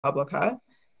ProPublica.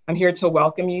 I'm here to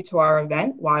welcome you to our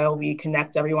event while we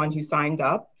connect everyone who signed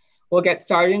up. We'll get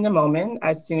started in a moment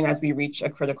as soon as we reach a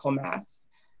critical mass.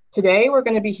 Today, we're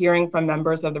going to be hearing from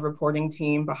members of the reporting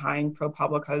team behind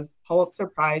ProPublica's Pulitzer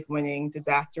Prize-winning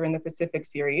Disaster in the Pacific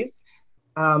series,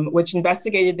 which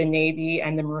investigated the Navy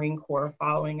and the Marine Corps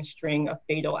following a string of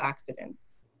fatal accidents.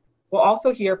 We'll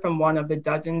also hear from one of the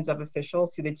dozens of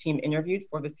officials who the team interviewed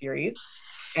for the series,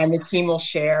 and the team will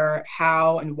share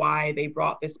how and why they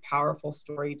brought this powerful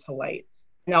story to light.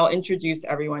 And I'll introduce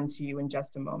everyone to you in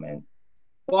just a moment.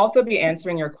 We'll also be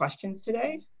answering your questions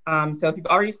today. So if you've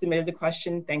already submitted a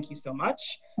question, thank you so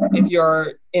much. If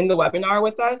you're in the webinar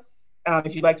with us,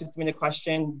 if you'd like to submit a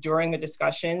question during the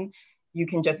discussion, you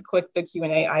can just click the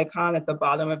Q&A icon at the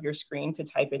bottom of your screen to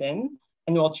type it in,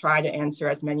 and we'll try to answer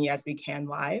as many as we can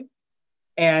live.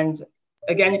 And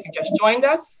again, if you just joined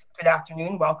us, good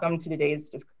afternoon. Welcome to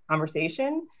today's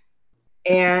conversation.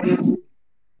 And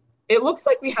it looks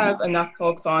like we have enough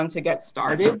folks on to get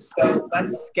started, so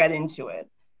let's get into it.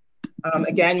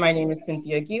 Again, my name is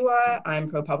Cynthia Giwa. I'm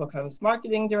ProPublica's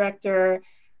marketing director,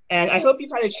 and I hope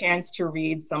you've had a chance to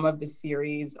read some of the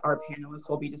series our panelists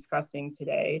will be discussing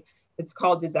today. It's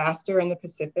called Disaster in the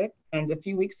Pacific, and a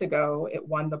few weeks ago, it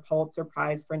won the Pulitzer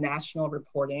Prize for National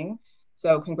Reporting.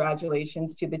 So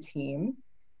congratulations to the team.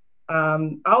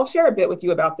 I'll share a bit with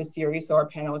you about the series so our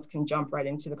panelists can jump right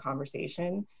into the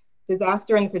conversation.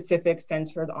 Disaster in the Pacific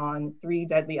centered on 3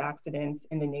 deadly accidents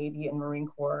in the Navy and Marine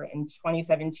Corps in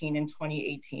 2017 and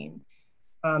 2018.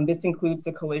 This includes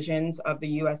the collisions of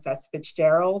the USS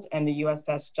Fitzgerald and the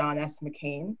USS John S.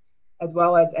 McCain, as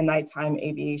well as a nighttime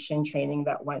aviation training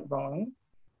that went wrong.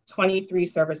 23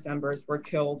 service members were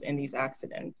killed in these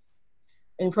accidents.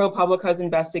 In ProPublica's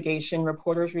investigation,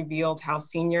 reporters revealed how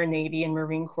senior Navy and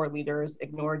Marine Corps leaders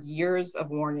ignored years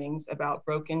of warnings about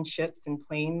broken ships and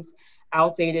planes,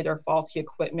 outdated or faulty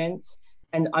equipment,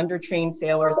 and undertrained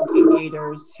sailors and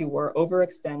aviators who were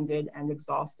overextended and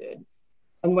exhausted.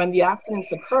 And when the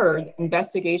accidents occurred,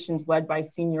 investigations led by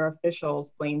senior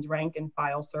officials blamed rank and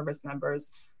file service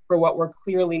members for what were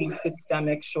clearly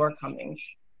systemic shortcomings.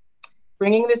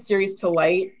 Bringing this series to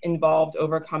light involved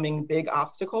overcoming big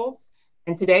obstacles.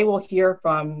 And today we'll hear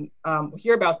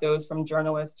about those from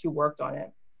journalists who worked on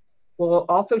it. We'll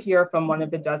also hear from one of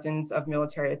the dozens of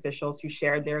military officials who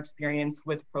shared their experience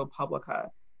with ProPublica.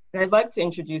 And I'd like to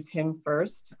introduce him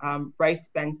first, Bryce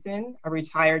Benson, a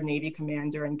retired Navy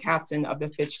commander and captain of the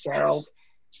Fitzgerald.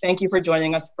 Thank you for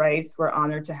joining us, Bryce. We're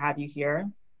honored to have you here.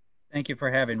 Thank you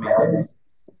for having me.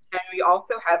 And we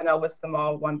also have, and I'll list them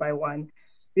all one by one.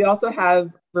 We also have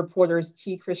reporters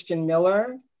T. Christian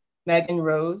Miller, Megan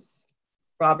Rose,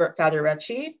 Robert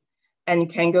Federecci, and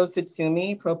Kengo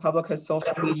Tsutsumi, ProPublica's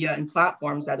social media and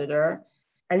platforms editor.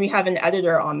 And we have an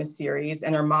editor on the series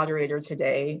and our moderator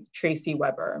today, Tracy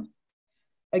Weber.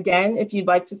 Again, if you'd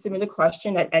like to submit a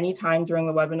question at any time during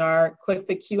the webinar, click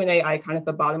the Q&A icon at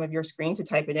the bottom of your screen to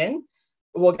type it in.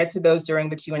 We'll get to those during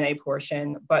the Q&A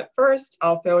portion. But first,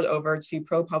 I'll throw it over to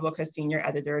ProPublica senior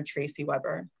editor, Tracy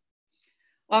Weber.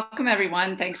 Welcome,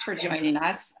 everyone. Thanks for joining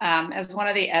us. As one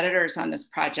of the editors on this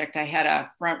project, I had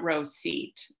a front row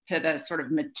seat to the sort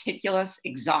of meticulous,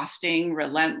 exhausting,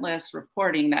 relentless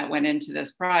reporting that went into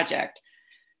this project.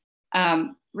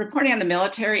 Reporting on the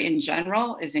military in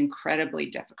general is incredibly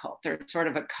difficult. There's sort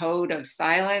of a code of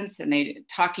silence, and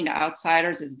talking to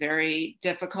outsiders is very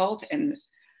difficult. And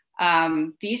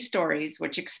these stories,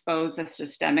 which expose the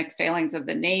systemic failings of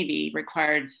the Navy,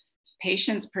 required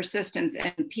patience, persistence,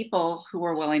 and people who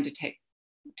were willing to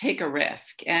take a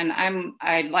risk. And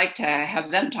I'd like to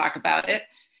have them talk about it.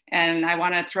 And I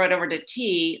want to throw it over to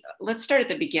T. Let's start at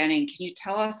the beginning. Can you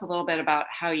tell us a little bit about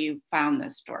how you found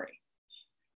this story?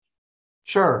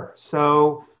 Sure.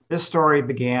 So this story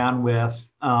began with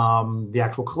the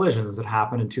actual collisions that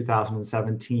happened in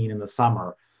 2017 in the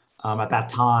summer. At that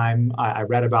time, I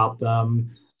read about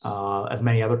them. As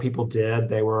many other people did.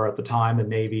 They were at the time the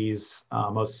Navy's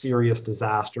most serious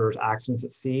disasters, accidents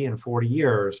at sea in 40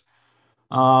 years.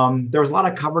 There was a lot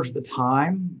of coverage at the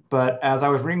time, but as I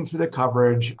was reading through the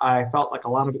coverage, I felt like a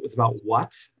lot of it was about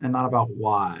what and not about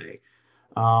why.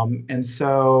 And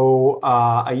so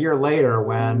a year later,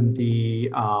 when the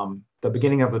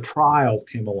beginning of the trials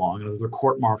came along, and the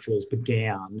court martials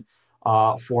began,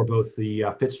 for both the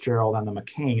Fitzgerald and the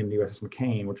McCain, the USS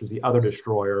McCain, which was the other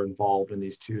destroyer involved in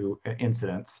these 2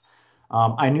 incidents.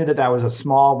 I knew that that was a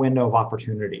small window of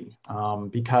opportunity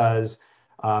because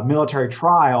military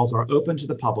trials are open to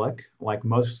the public, like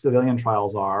most civilian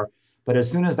trials are, but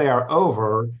as soon as they are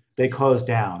over, they close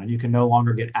down and you can no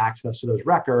longer get access to those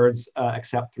records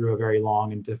except through a very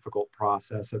long and difficult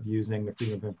process of using the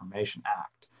Freedom of Information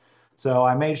Act. So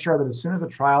I made sure that as soon as the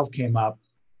trials came up,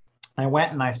 I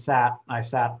went and I sat and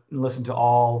listened to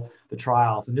all the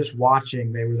trials, and just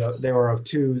watching. They were of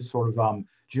two sort of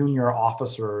junior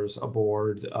officers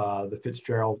aboard the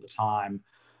Fitzgerald at the time.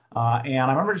 And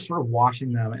I remember just sort of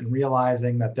watching them and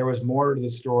realizing that there was more to the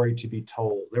story to be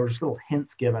told. There were just little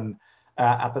hints given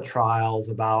at the trials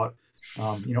about,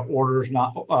 orders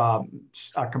not,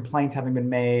 complaints having been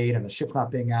made, and the ship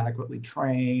not being adequately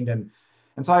trained. And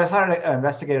so I decided to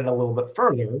investigate it a little bit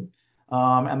further.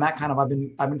 And that kind of, I've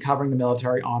been covering the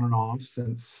military on and off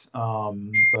since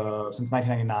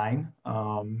 1999,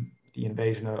 the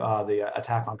invasion of the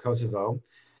attack on Kosovo.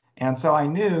 And so I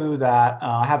knew that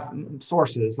I have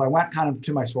sources. So I went kind of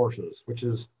to my sources, which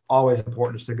is always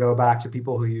important, is to go back to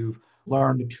people who you've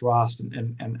learned to trust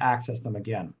and access them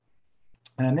again.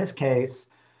 And in this case,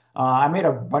 I made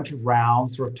a bunch of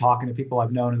rounds, sort of talking to people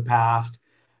I've known in the past,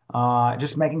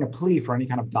 just making a plea for any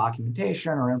kind of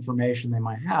documentation or information they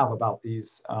might have about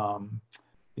these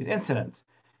incidents.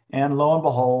 And lo and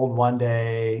behold, one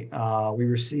day we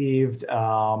received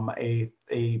a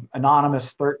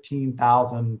anonymous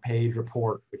 13,000 page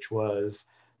report, which was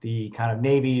the kind of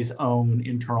Navy's own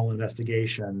internal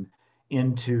investigation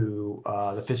into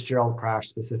the Fitzgerald crash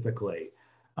specifically.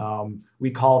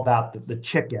 We called that the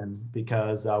chicken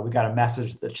because we got a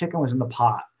message that the chicken was in the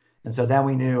pot. And so then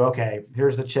we knew, okay,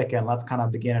 here's the chicken, let's kind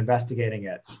of begin investigating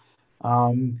it.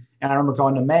 And I remember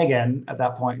going to Megan at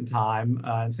that point in time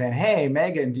and saying, hey,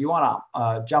 Megan, do you want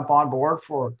to jump on board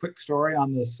for a quick story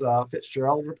on this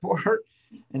Fitzgerald report?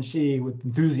 And she, with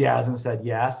enthusiasm, said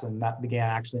yes. And that began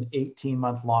actually an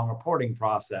 18-month-long reporting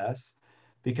process.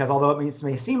 Because although it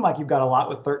may seem like you've got a lot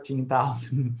with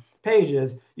 13,000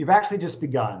 pages, you've actually just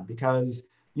begun, because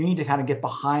you need to kind of get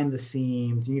behind the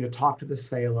scenes. You need to talk to the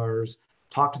sailors,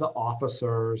 talk to the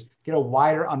officers, get a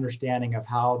wider understanding of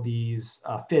how these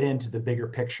fit into the bigger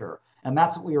picture. And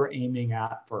that's what we were aiming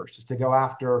at first, is to go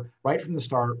after, right from the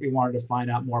start, we wanted to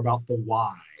find out more about the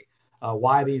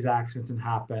why these accidents had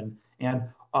happened, and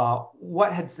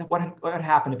what had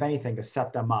happened, if anything, to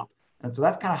set them up. And so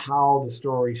that's kind of how the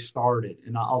story started.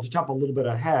 And I'll just jump a little bit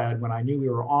ahead. When I knew we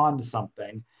were on to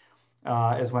something,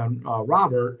 is when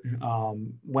Robert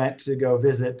went to go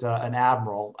visit an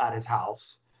admiral at his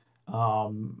house,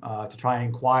 to try and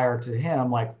inquire to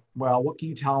him, like, well, what can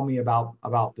you tell me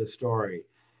about this story?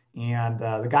 And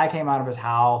the guy came out of his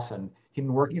house, and he'd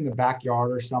been working in the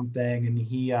backyard or something, and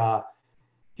he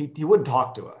wouldn't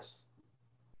talk to us.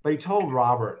 But he told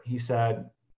Robert, he said,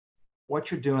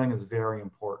 what you're doing is very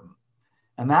important.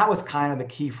 And that was kind of the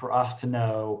key for us to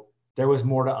know there was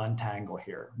more to untangle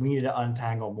here. We needed to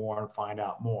untangle more and find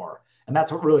out more. And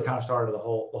that's what really kind of started the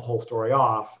whole story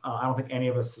off. I don't think any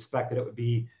of us suspected it would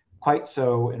be quite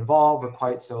so involved or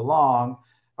quite so long,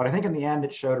 but I think in the end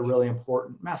it showed a really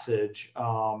important message,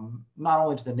 not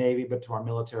only to the Navy, but to our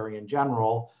military in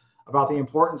general, about the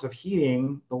importance of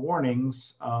heeding the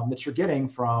warnings that you're getting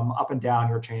from up and down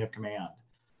your chain of command.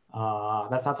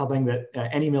 That's not something that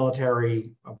any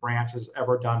military branch has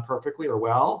ever done perfectly or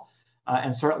well.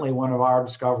 And certainly one of our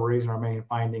discoveries, our main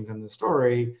findings in the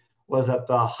story, was that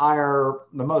the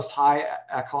most high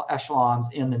echelons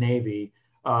in the Navy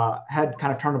had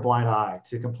kind of turned a blind eye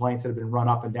to complaints that had been run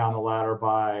up and down the ladder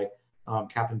by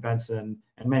Captain Benson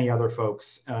and many other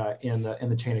folks in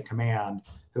the chain of command,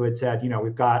 who had said,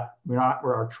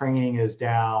 our training is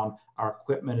down, our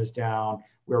equipment is down,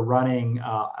 we're running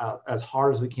as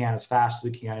hard as we can, as fast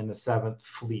as we can in the 7th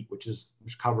Fleet, which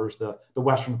covers the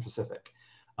Western Pacific.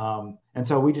 And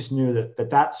so we just knew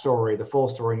that story, the full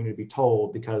story, needed to be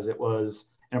told, because it was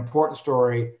an important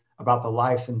story about the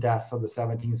lives and deaths of the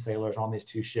 17 sailors on these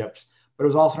two ships. But it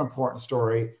was also an important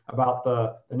story about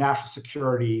the national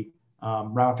security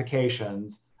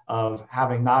ramifications of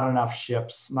having not enough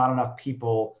ships, not enough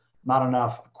people, not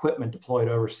enough equipment deployed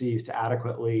overseas to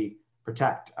adequately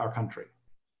protect our country.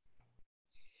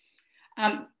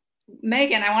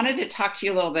 Megan, I wanted to talk to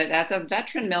you a little bit. As a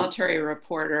veteran military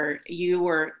reporter, you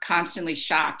were constantly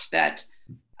shocked that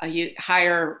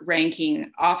higher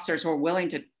ranking officers were willing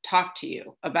to talk to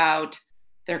you about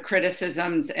their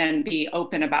criticisms and be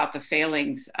open about the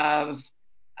failings of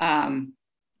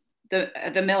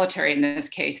the military in this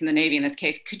case, and the Navy in this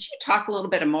case. Could you talk a little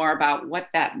bit more about what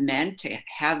that meant to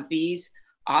have these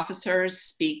officers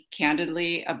speak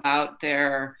candidly about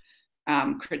their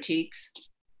critiques?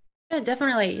 Yeah,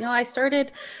 definitely. I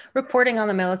started reporting on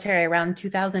the military around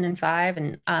 2005,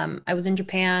 and I was in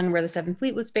Japan, where the 7th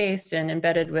Fleet was based, and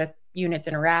embedded with units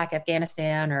in Iraq,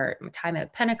 Afghanistan, or time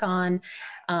at Pentagon.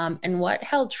 And what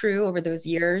held true over those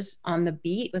years on the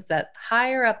beat was that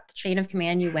higher up the chain of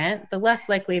command you went, the less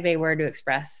likely they were to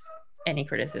express any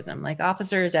criticism. Like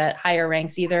officers at higher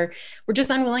ranks either were just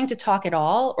unwilling to talk at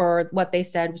all, or what they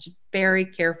said was very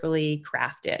carefully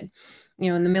crafted.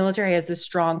 And the military has this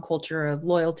strong culture of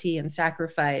loyalty and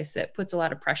sacrifice that puts a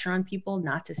lot of pressure on people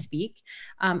not to speak.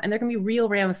 And there can be real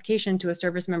ramification to a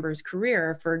service member's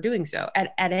career for doing so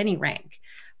at any rank.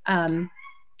 And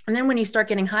then when you start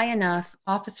getting high enough,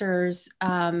 officers,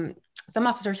 some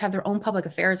officers have their own public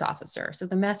affairs officer. So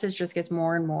the message just gets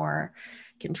more and more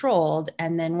controlled.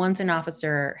 And then once an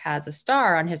officer has a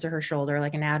star on his or her shoulder,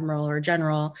 like an admiral or a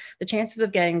general, the chances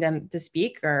of getting them to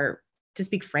speak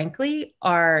frankly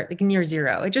are like near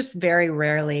zero. It just very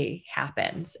rarely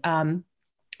happens.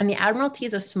 And the Admiralty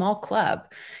is a small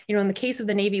club. In the case of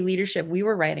the Navy leadership we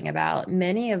were writing about,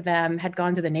 many of them had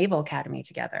gone to the Naval Academy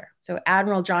together. So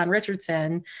Admiral John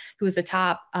Richardson, who was the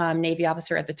top Navy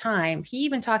officer at the time, he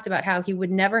even talked about how he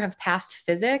would never have passed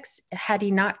physics had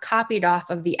he not copied off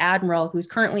of the admiral who's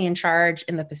currently in charge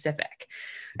in the Pacific,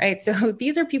 right? So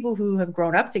these are people who have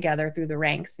grown up together through the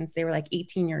ranks since they were like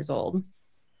 18 years old.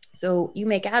 So you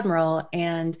make admiral,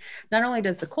 and not only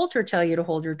does the culture tell you to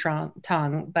hold your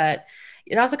tongue, but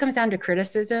it also comes down to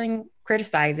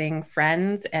criticizing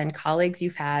friends and colleagues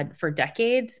you've had for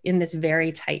decades in this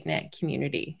very tight-knit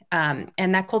community. And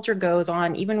that culture goes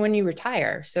on even when you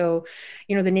retire. So,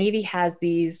 the Navy has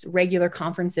these regular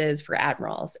conferences for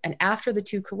admirals. And after the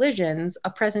two collisions, a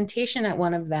presentation at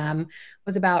one of them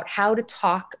was about how to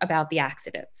talk about the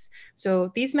accidents.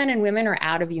 So these men and women are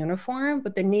out of uniform,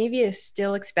 but the Navy is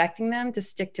still expecting them to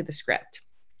stick to the script.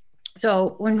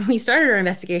 So when we started our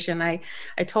investigation, I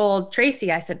told Tracy,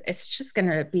 I said, it's just going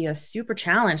to be a super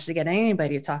challenge to get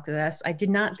anybody to talk to this. I did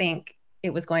not think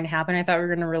it was going to happen. I thought we were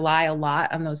going to rely a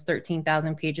lot on those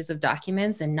 13,000 pages of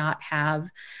documents and not have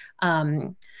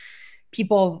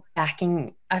people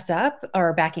backing us up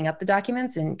or backing up the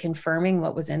documents and confirming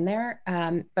what was in there.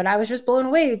 But I was just blown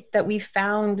away that we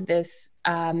found this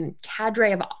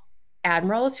cadre of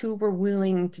admirals who were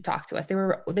willing to talk to us. They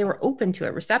were open to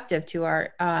it, receptive to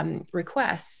our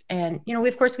requests. And,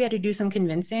 of course, we had to do some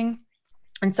convincing,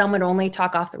 and some would only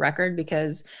talk off the record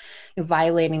because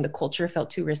violating the culture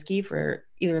felt too risky for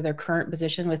either their current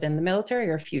position within the military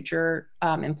or future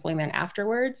employment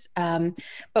afterwards.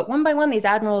 But one by one, these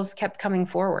admirals kept coming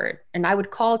forward, and I would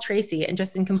call Tracy and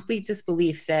just in complete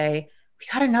disbelief say, we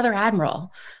got another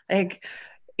admiral.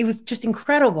 It was just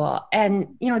incredible.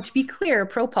 And, to be clear,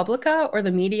 ProPublica or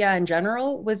the media in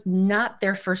general was not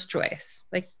their first choice.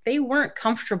 They weren't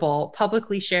comfortable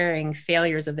publicly sharing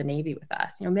failures of the Navy with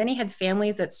us. Many had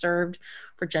families that served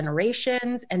for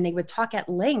generations, and they would talk at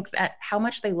length at how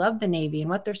much they loved the Navy and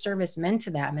what their service meant to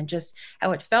them, and just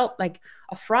how it felt like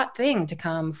a fraught thing to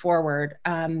come forward.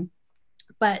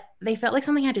 But they felt like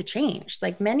something had to change.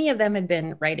 Many of them had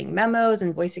been writing memos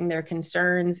and voicing their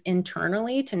concerns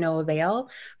internally to no avail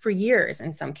for years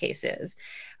in some cases.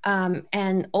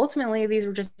 And ultimately, these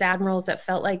were just admirals that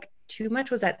felt like too much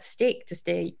was at stake to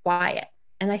stay quiet.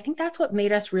 And I think that's what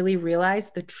made us really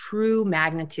realize the true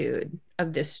magnitude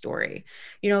of this story.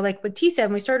 Like what T said,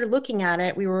 when we started looking at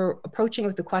it, we were approaching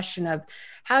with the question of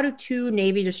how do two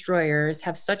Navy destroyers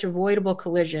have such avoidable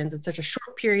collisions in such a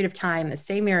short period of time in the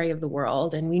same area of the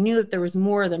world? And we knew that there was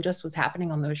more than just was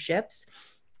happening on those ships.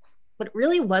 But it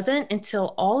really wasn't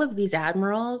until all of these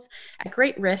admirals, at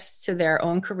great risk to their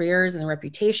own careers and their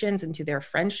reputations and to their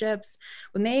friendships,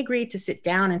 when they agreed to sit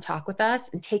down and talk with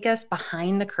us and take us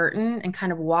behind the curtain and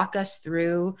kind of walk us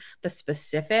through the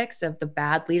specifics of the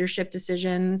bad leadership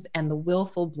decisions and the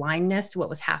willful blindness to what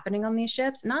was happening on these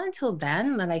ships, not until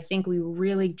then that I think we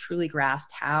really truly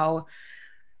grasped how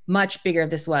much bigger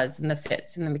this was than the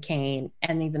Fitz and the McCain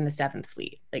and even the Seventh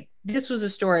Fleet. This was a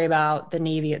story about the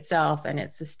Navy itself and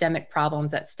its systemic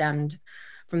problems that stemmed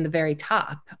from the very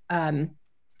top. And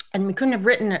we couldn't have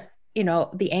written,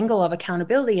 the angle of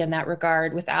accountability in that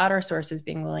regard without our sources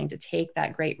being willing to take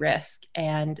that great risk.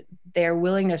 And their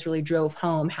willingness really drove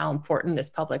home how important this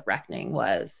public reckoning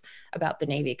was about the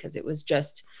Navy, because it was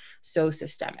just so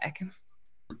systemic.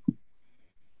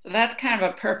 So that's kind of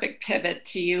a perfect pivot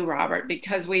to you, Robert,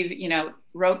 because we've,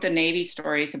 wrote the Navy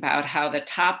stories about how the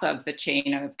top of the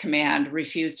chain of command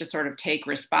refused to sort of take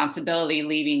responsibility,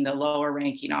 leaving the lower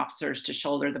ranking officers to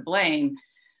shoulder the blame.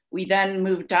 We then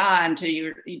moved on to,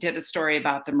 you did a story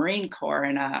about the Marine Corps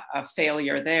and a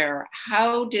failure there.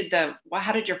 How did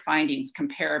your findings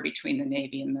compare between the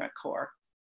Navy and the Corps?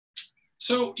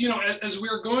 So, as we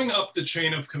were going up the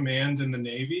chain of command in the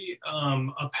Navy,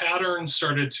 a pattern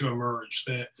started to emerge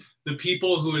that the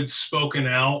people who had spoken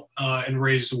out and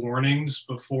raised warnings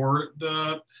before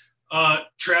the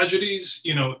tragedies,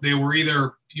 they were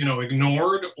either,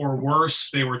 ignored, or worse,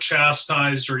 they were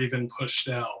chastised or even pushed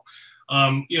out.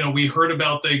 We heard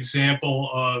about the example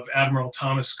of Admiral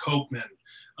Thomas Copeman,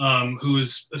 who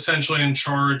is essentially in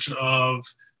charge of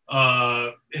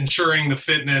ensuring the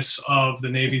fitness of the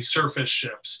Navy's surface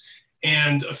ships.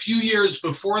 And a few years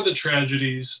before the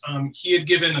tragedies, he had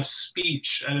given a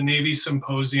speech at a Navy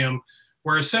symposium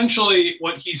where essentially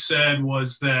what he said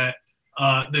was that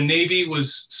the Navy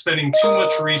was spending too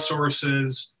much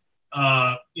resources,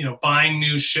 buying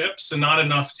new ships and not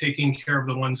enough taking care of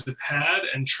the ones it had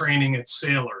and training its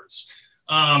sailors.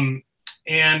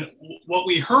 And what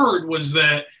we heard was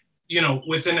that,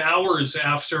 within hours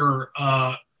after,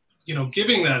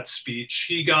 giving that speech,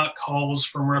 he got calls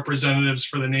from representatives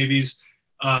for the Navy's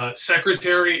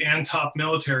secretary and top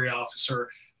military officer,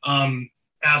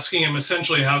 asking him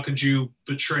essentially, how could you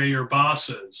betray your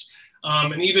bosses?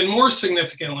 And even more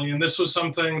significantly, and this was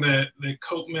something that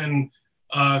Copeman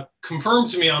confirmed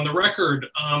to me on the record,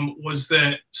 was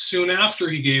that soon after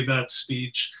he gave that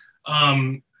speech,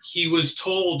 he was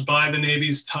told by the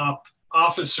Navy's top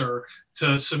officer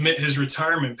to submit his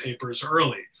retirement papers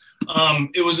early.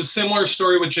 It was a similar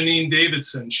story with Janine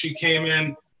Davidson. She came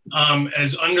in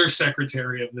as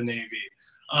Undersecretary of the Navy.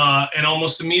 And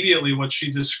almost immediately what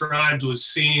she described was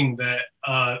seeing that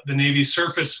the Navy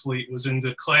surface fleet was in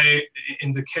decay.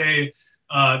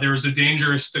 There was a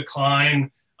dangerous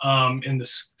decline in the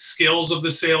skills of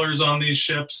the sailors on these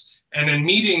ships. And in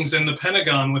meetings in the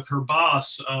Pentagon with her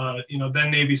boss,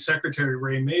 then Navy Secretary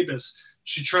Ray Mabus,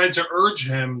 she tried to urge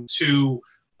him to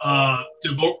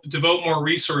devote more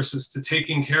resources to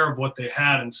taking care of what they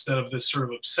had instead of this sort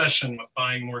of obsession with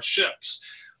buying more ships.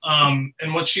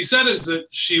 And what she said is that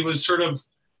she was sort of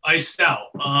iced out,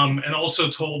 and also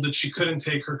told that she couldn't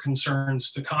take her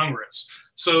concerns to Congress.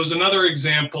 So it was another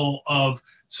example of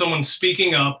someone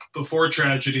speaking up before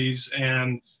tragedies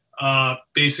and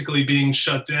basically being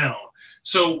shut down.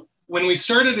 So when we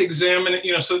started examining,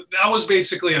 so that was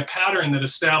basically a pattern that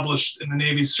established in the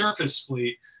Navy's surface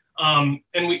fleet. And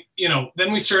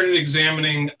then we started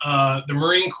examining the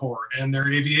Marine Corps and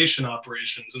their aviation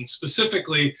operations, and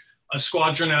specifically a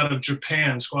squadron out of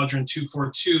Japan, Squadron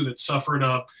 242, that suffered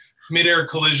a mid-air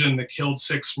collision that killed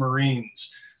 6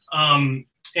 Marines. And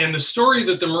the story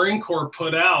that the Marine Corps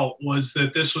put out was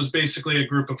that this was basically a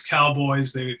group of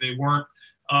cowboys. They weren't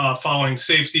following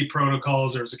safety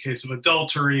protocols. There was a case of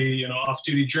adultery,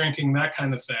 off-duty drinking, that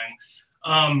kind of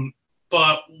thing.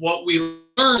 But what we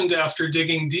learned after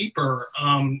digging deeper,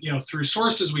 through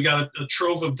sources, we got a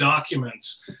trove of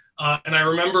documents. And I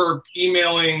remember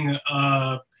emailing,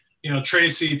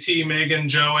 Tracy, T, Megan,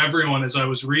 Joe, everyone, as I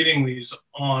was reading these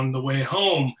on the way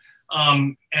home.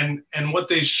 And what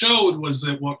they showed was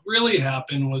that what really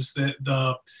happened was that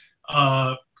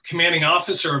the commanding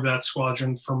officer of that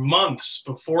squadron for months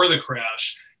before the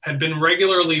crash had been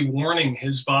regularly warning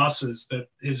his bosses that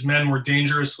his men were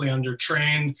dangerously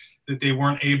undertrained, that they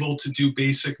weren't able to do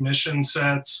basic mission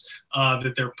sets,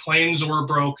 that their planes were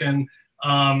broken.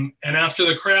 And after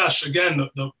the crash, again,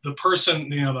 the person,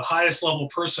 the highest level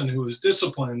person who was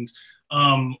disciplined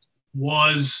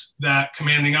was that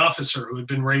commanding officer who had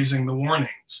been raising the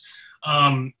warnings.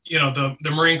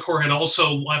 The Marine Corps had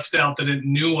also left out that it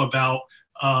knew about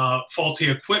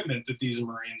faulty equipment that these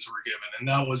Marines were given, and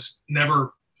that was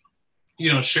never,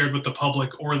 shared with the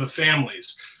public or the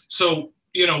families. So,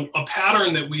 a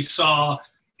pattern that we saw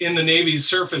in the Navy's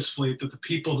surface fleet, that the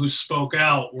people who spoke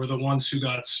out were the ones who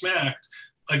got smacked,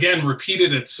 again,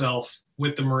 repeated itself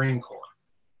with the Marine Corps.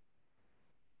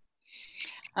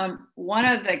 One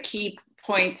of the key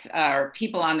points or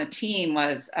people on the team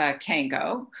was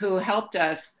Kango, who helped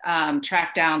us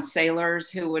track down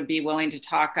sailors who would be willing to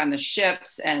talk on the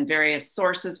ships and various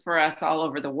sources for us all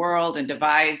over the world, and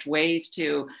devised ways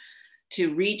to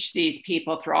reach these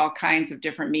people through all kinds of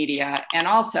different media, and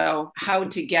also how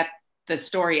to get the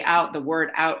story out, the word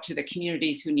out to the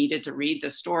communities who needed to read the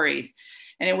stories.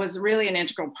 And it was really an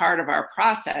integral part of our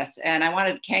process. And I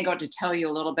wanted Kango to tell you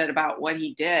a little bit about what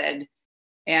he did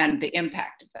and the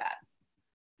impact of that.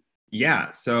 Yeah,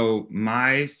 so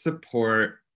my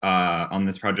support on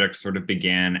this project sort of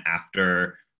began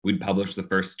after we'd published the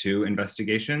first 2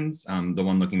 investigations, the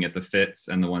one looking at the fits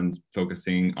and the ones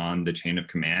focusing on the chain of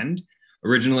command.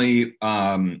 Originally,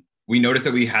 we noticed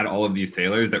that we had all of these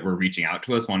sailors that were reaching out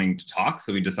to us wanting to talk,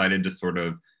 so we decided to sort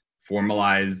of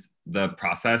formalize the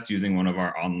process using one of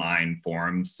our online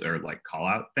forums or like call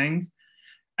out things.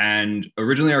 And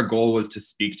originally our goal was to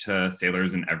speak to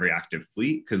sailors in every active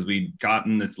fleet, because we'd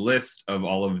gotten this list of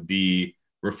all of the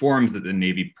reforms that the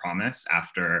Navy promised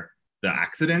after the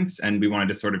accidents. And we wanted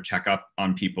to sort of check up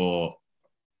on people,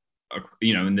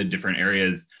 in the different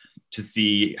areas to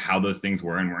see how those things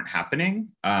were and weren't happening.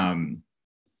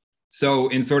 So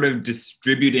in sort of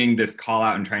distributing this call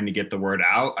out and trying to get the word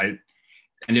out, I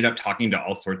ended up talking to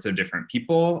all sorts of different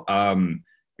people. I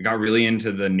got really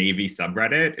into the Navy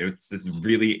subreddit. It's this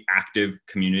really active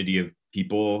community of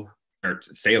people or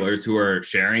sailors who are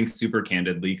sharing super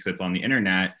candidly because it's on the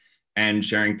internet and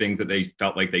sharing things that they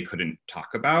felt like they couldn't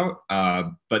talk about,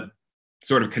 but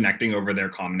sort of connecting over their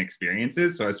common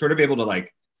experiences. So I was sort of able to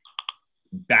like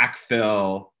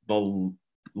backfill the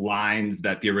lines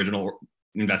that the original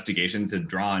investigations had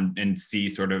drawn and see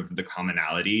sort of the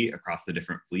commonality across the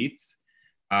different fleets.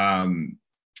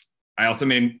 I also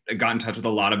got in touch with a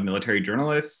lot of military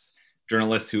journalists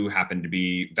who happened to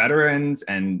be veterans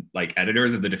and like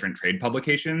editors of the different trade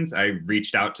publications. I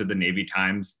reached out to the Navy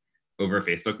Times over a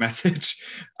Facebook message,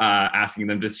 asking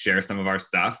them to share some of our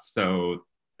stuff so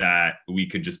that we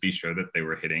could just be sure that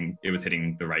it was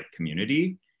hitting the right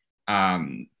community.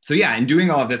 So yeah, in doing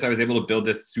all of this, I was able to build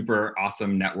this super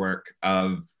awesome network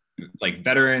of like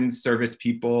veterans, service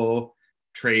people,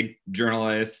 trade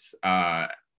journalists,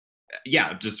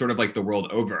 just sort of like the world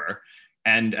over.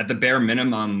 And at the bare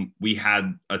minimum, we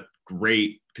had a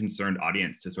great concerned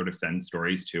audience to sort of send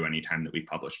stories to anytime that we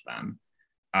published them.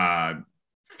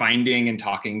 Finding and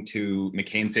talking to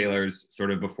McCain sailors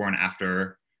sort of before and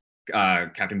after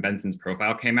Captain Benson's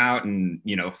profile came out, and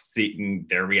seeing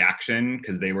their reaction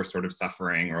because they were sort of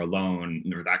suffering or alone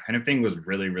or that kind of thing was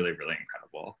really, really, really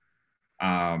incredible.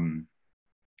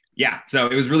 So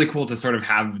it was really cool to sort of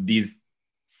have these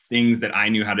things that I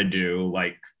knew how to do,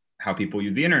 like how people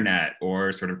use the internet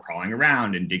or sort of crawling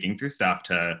around and digging through stuff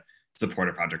to support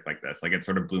a project like this. Like it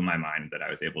sort of blew my mind that I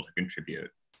was able to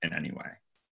contribute in any way.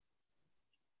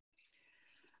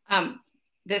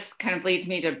 This kind of leads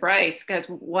me to Bryce, because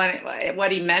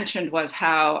what he mentioned was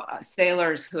how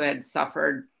sailors who had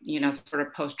suffered, sort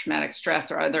of post-traumatic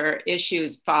stress or other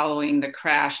issues following the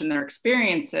crash and their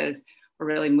experiences were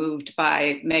really moved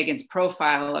by Megan's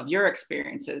profile of your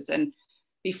experiences. And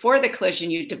before the collision,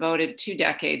 you devoted 2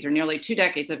 decades or nearly 2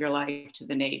 decades of your life to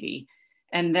the Navy.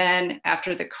 And then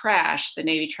after the crash, the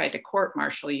Navy tried to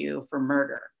court-martial you for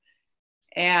murder.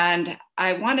 And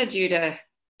I wanted you to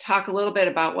talk a little bit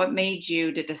about what made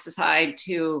you to decide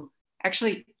to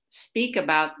actually speak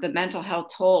about the mental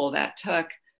health toll that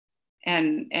took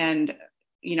and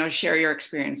share your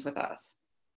experience with us.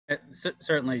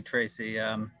 Certainly, Tracy.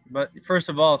 But first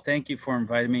of all, thank you for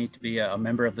inviting me to be a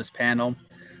member of this panel.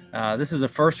 This is a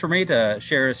first for me to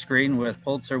share a screen with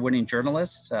Pulitzer-winning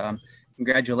journalists.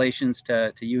 Congratulations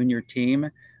to you and your team.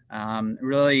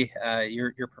 Really,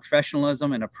 your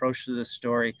professionalism and approach to this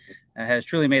story has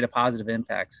truly made a positive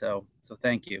impact. So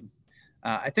thank you.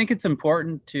 I think it's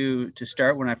important to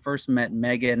start when I first met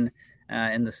Megan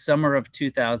in the summer of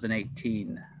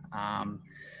 2018,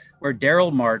 where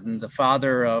Daryl Martin, the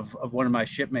father of one of my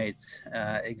shipmates,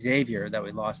 Xavier, that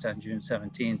we lost on June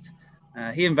 17th,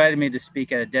 he invited me to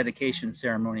speak at a dedication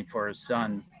ceremony for his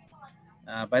son.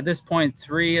 By this point,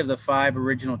 3 of the 5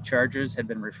 original charges had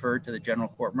been referred to the General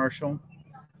Court-Martial.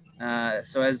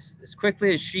 So as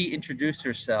quickly as she introduced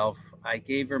herself, I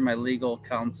gave her my legal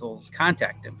counsel's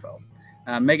contact info.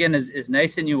 Megan, as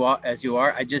nice as you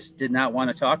are, I just did not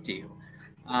want to talk to you.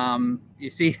 You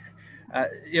see,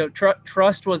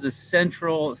 trust was a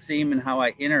central theme in how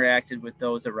I interacted with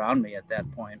those around me at that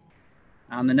point.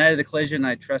 On the night of the collision,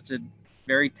 I trusted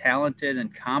very talented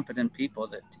and competent people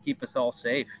to keep us all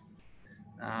safe.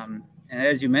 And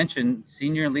as you mentioned,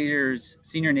 senior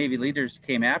Navy leaders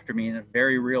came after me in a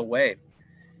very real way.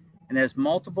 And as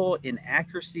multiple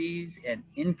inaccuracies and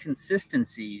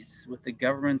inconsistencies with the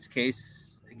government's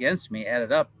case against me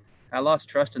added up, I lost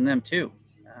trust in them too.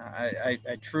 I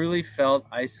truly felt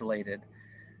isolated,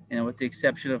 with the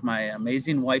exception of my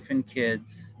amazing wife and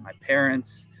kids, my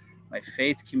parents, my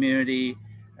faith community,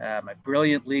 my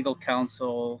brilliant legal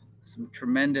counsel, some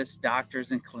tremendous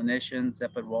doctors and clinicians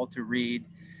up at Walter Reed,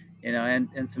 and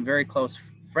some very close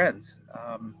friends.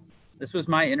 This was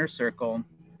my inner circle.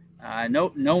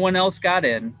 No one else got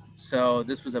in, so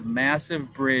this was a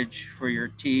massive bridge for your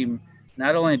team,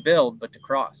 not only build, but to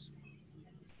cross.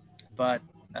 But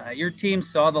your team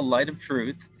saw the light of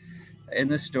truth in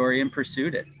the story and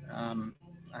pursued it.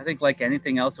 I think like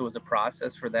anything else, it was a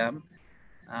process for them.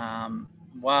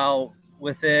 While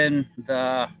within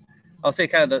I'll say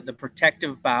kind of the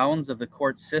protective bounds of the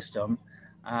court system,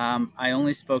 I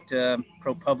only spoke to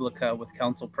ProPublica with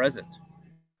counsel present.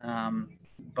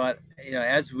 But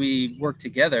as we worked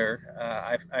together,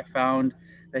 I found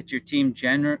that your team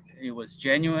was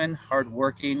genuine,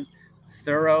 hardworking,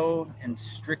 thorough, and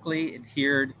strictly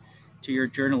adhered to your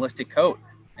journalistic code.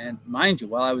 And mind you,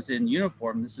 while I was in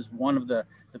uniform, this is one of the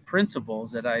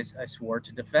principles that I swore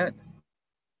to defend.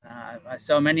 I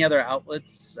saw many other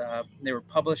outlets. They were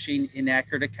publishing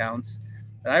inaccurate accounts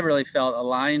that I really felt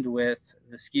aligned with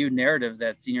the skewed narrative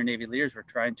that senior Navy leaders were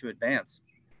trying to advance.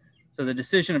 So the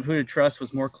decision of who to trust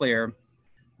was more clear,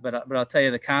 but I'll tell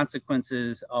you, the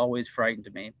consequences always frightened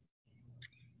me.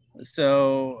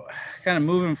 So kind of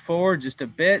moving forward just a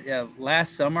bit,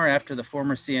 last summer after the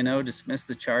former CNO dismissed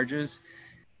the charges,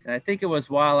 and I think it was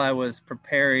while I was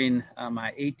preparing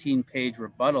my 18-page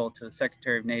rebuttal to the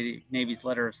Secretary of Navy's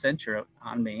letter of censure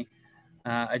on me,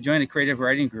 I joined a creative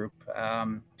writing group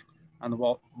on the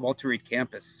Walter Reed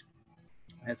campus.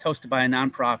 It's hosted by a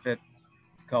nonprofit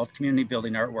called Community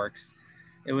Building Artworks.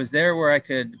 It was there where I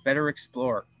could better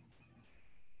explore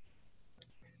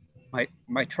my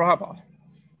trauma,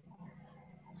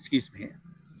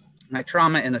 my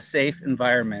trauma in a safe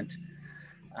environment.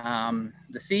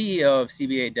 The CEO of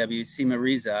CBAW, Seema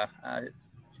Riza,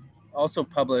 also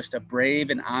published a brave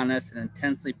and honest and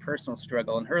intensely personal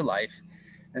struggle in her life.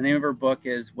 The name of her book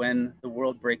is When the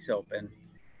World Breaks Open.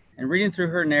 And reading through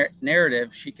her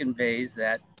narrative, she conveys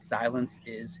that silence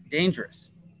is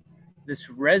dangerous. This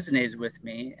resonated with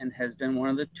me and has been one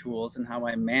of the tools in how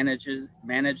I manage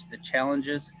the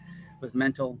challenges with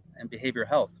mental and behavioral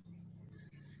health.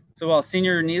 So while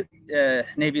senior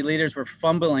Navy leaders were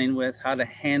fumbling with how to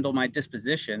handle my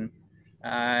disposition,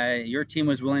 your team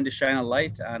was willing to shine a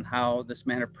light on how this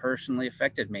matter personally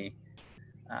affected me.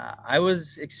 I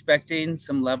was expecting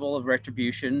some level of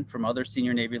retribution from other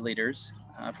senior Navy leaders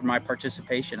for my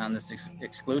participation on this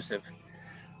exclusive.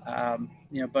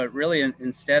 But really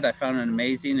instead, I found an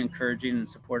amazing, encouraging, and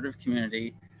supportive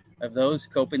community of those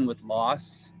coping with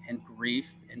loss and grief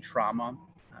and trauma.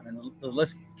 And the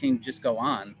list can just go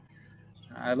on.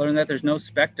 I learned that there's no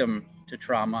spectrum to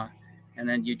trauma, and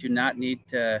then you do not need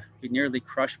to be nearly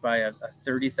crushed by a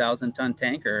 30,000-ton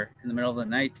tanker in the middle of the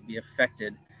night to be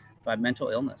affected by mental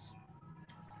illness.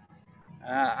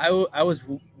 I was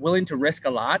willing to risk a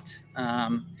lot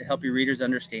to help your readers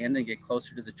understand and get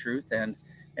closer to the truth,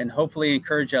 and hopefully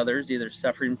encourage others either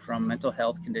suffering from mental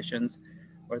health conditions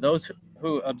or those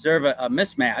who observe a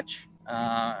mismatch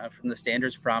from the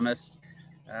standards promised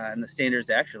and the standards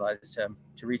actualized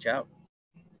to reach out.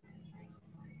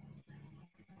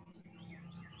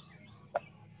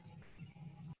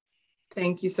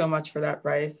 Thank you so much for that,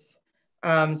 Bryce.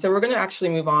 So we're going to actually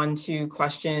move on to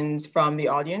questions from the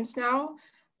audience now.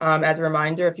 As a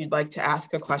reminder, if you'd like to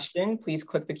ask a question, please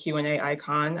click the Q&A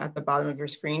icon at the bottom of your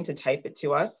screen to type it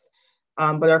to us.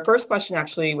 But our first question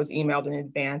actually was emailed in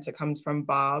advance. It comes from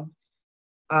Bob.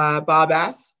 Bob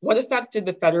asks, what effect did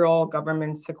the federal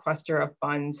government's sequester of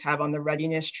funds have on the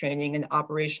readiness, training, and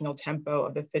operational tempo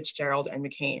of the Fitzgerald and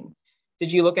McCain?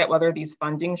 Did you look at whether these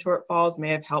funding shortfalls may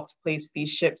have helped place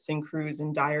these ships and crews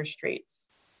in dire straits?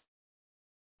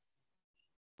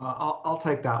 I'll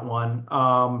take that one.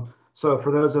 So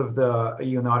for those of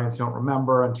you in the audience who don't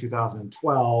remember, in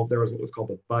 2012, there was what was called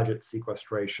the budget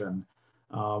sequestration,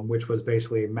 which was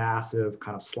basically massive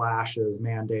kind of slashes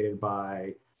mandated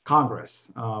by Congress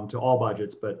to all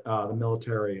budgets, but the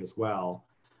military as well.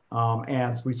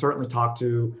 And so we certainly talked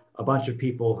to a bunch of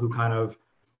people who kind of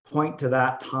point to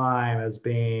that time as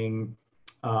being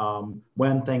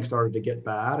when things started to get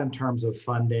bad in terms of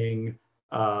funding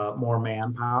more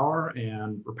manpower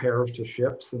and repairs to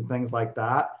ships and things like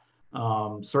that.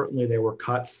 Certainly there were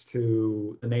cuts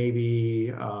to the Navy,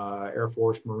 Air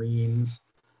Force, Marines,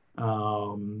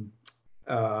 and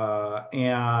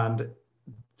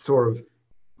sort of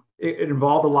it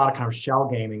involved a lot of kind of shell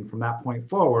gaming from that point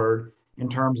forward in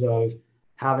terms of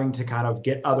having to kind of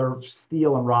get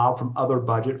steal and rob from other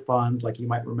budget funds. Like you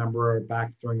might remember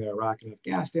back during the Iraq and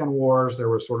Afghanistan wars, there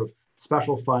were sort of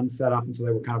special funds set up, and so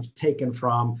they were kind of taken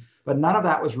from, but none of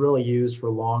that was really used for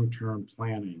long-term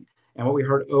planning. And what we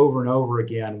heard over and over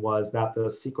again was that the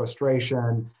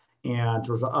sequestration and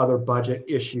sort of other budget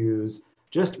issues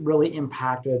just really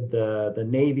impacted the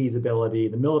Navy's ability,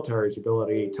 the military's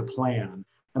ability to plan.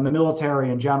 And the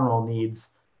military in general needs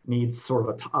sort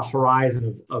of a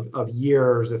horizon of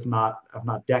years, if not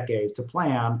decades, to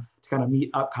plan to kind of meet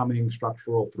upcoming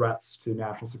structural threats to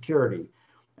national security.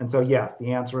 And so yes,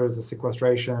 the answer is the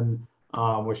sequestration,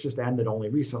 which just ended only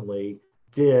recently,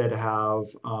 did have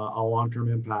a long-term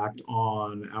impact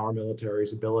on our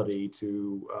military's ability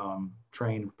to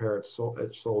train and prepare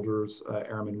its soldiers,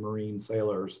 airmen, Marines,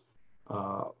 sailors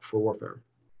for warfare.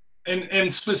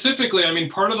 And specifically, I mean,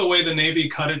 part of the way the Navy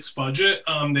cut its budget,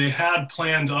 they had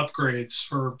planned upgrades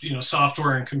for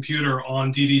software and computer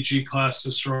on DDG class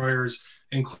destroyers,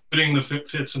 including the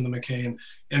Fitz and the McCain.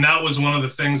 And that was one of the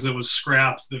things that was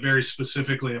scrapped that very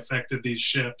specifically affected these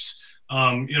ships.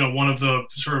 One of the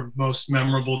sort of most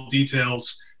memorable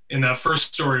details in that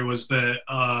first story was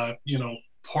that,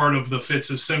 part of the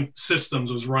Fitz's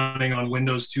systems was running on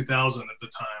Windows 2000 at the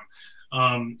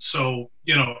time. So,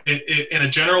 in a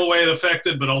general way it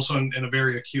affected, but also in a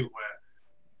very acute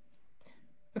way.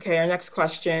 Okay, our next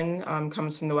question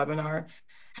comes from the webinar.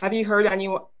 Have you heard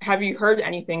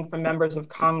anything from members of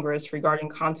Congress regarding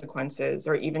consequences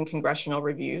or even congressional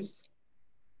reviews?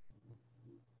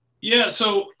 Yeah,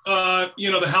 so,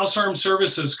 the House Armed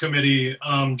Services Committee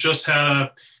just had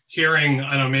a hearing,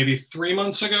 I don't know, maybe 3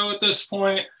 months ago at this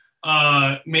point,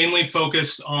 mainly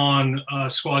focused on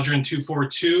Squadron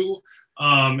 242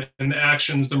 and the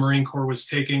actions the Marine Corps was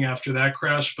taking after that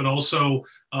crash, but also,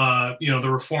 the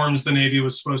reforms the Navy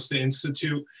was supposed to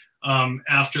institute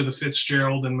after the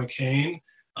Fitzgerald and McCain.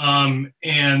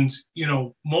 And,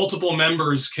 multiple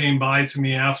members came by to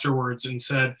me afterwards and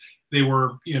said they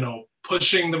were,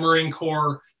 pushing the Marine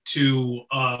Corps to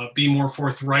be more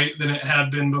forthright than it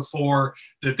had been before,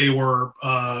 that they were,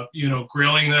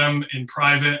 grilling them in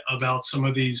private about some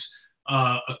of these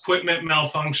equipment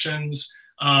malfunctions.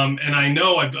 And I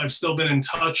know I've still been in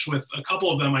touch with a couple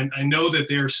of them. I know that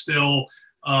they're still,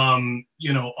 on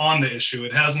the issue.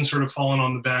 It hasn't sort of fallen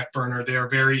on the back burner. They are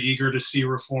very eager to see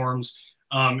reforms.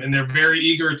 And they're very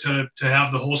eager to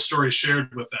have the whole story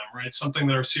shared with them, right? Something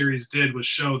that our series did was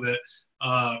show that,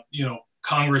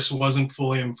 Congress wasn't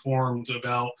fully informed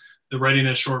about the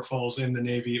readiness shortfalls in the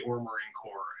Navy or Marine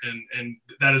Corps. And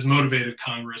that has motivated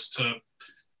Congress to,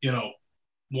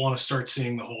 want to start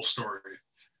seeing the whole story.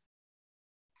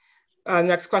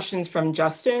 Next question is from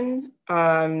Justin.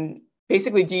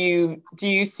 Basically, do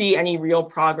you see any real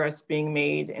progress being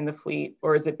made in the fleet,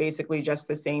 or is it basically just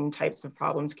the same types of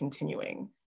problems continuing?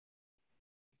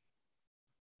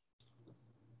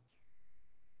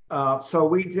 So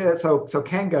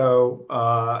Kengo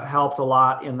helped a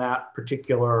lot in that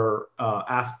particular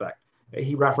aspect.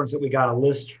 He referenced that we got a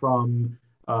list from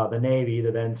the Navy,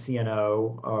 the then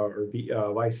CNO, or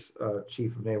Vice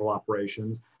Chief of Naval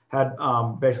Operations, had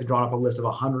basically drawn up a list of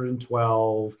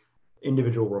 112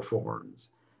 individual reforms.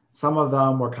 Some of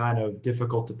them were kind of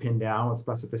difficult to pin down with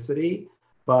specificity,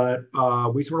 but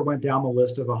we sort of went down the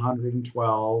list of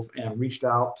 112 and reached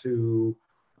out to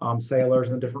sailors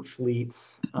in the different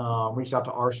fleets, reached out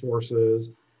to our sources,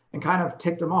 and kind of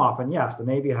ticked them off. And yes, the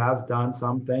Navy has done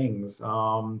some things.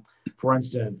 For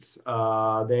instance,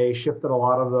 they shifted a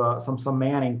lot of some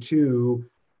manning to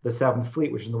the 7th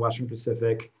Fleet, which is in the Western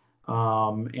Pacific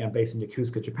and based in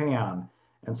Yokosuka, Japan.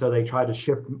 And so they tried to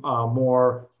shift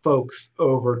more folks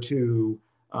over to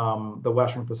the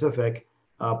Western Pacific,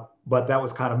 but that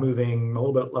was kind of moving, a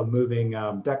little bit of moving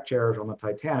deck chairs on the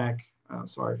Titanic.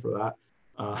 Sorry for that.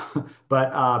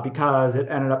 But because it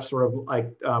ended up sort of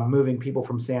like moving people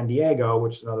from San Diego,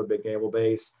 which is another big naval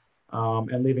base,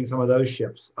 and leaving some of those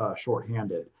ships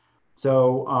shorthanded.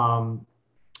 So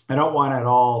I don't want to at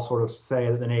all sort of say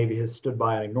that the Navy has stood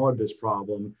by and ignored this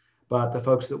problem, but the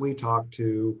folks that we talk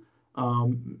to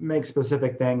make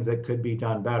specific things that could be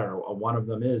done better. One of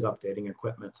them is updating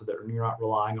equipment so that you're not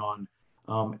relying on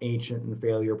ancient and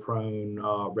failure-prone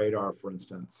radar, for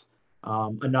instance.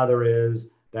 Another is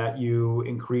that you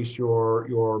increase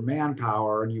your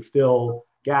manpower and you fill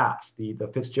gaps. The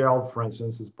Fitzgerald, for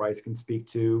instance, as Bryce can speak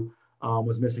to,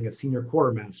 was missing a senior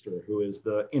quartermaster who is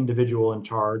the individual in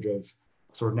charge of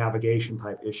sort of navigation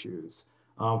type issues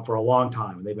for a long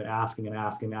time. They've been asking and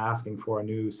asking for a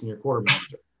new senior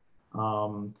quartermaster.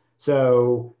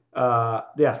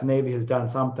 Yes, the Navy has done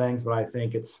some things, but I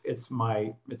think it's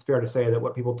fair to say that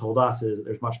what people told us is that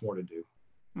there's much more to do.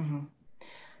 Mm-hmm.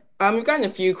 We've gotten a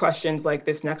few questions like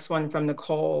this next one from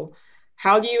Nicole.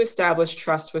 How do you establish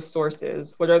trust with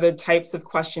sources? What are the types of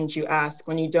questions you ask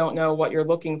when you don't know what you're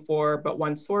looking for, but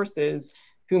want sources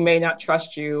who may not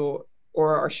trust you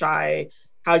or are shy?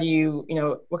 How do you,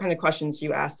 what kind of questions do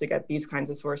you ask to get these kinds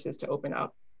of sources to open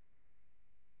up?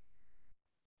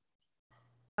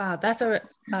 That's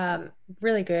a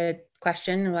really good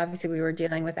question. Obviously, we were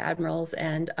dealing with admirals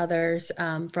and others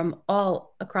from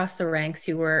all across the ranks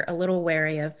who were a little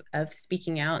wary of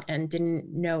speaking out and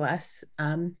didn't know us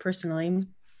personally.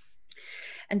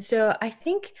 And so I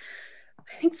think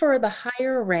for the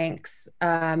higher ranks,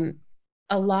 a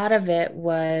lot of it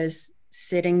was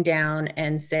sitting down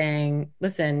and saying,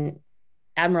 listen,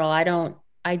 Admiral, I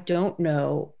don't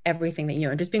know everything that you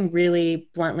know, and just being really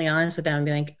bluntly honest with them and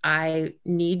be like, I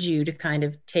need you to kind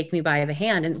of take me by the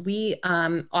hand. And we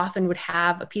often would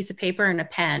have a piece of paper and a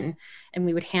pen, and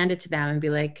we would hand it to them and be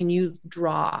like, can you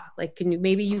draw? Like,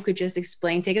 maybe you could just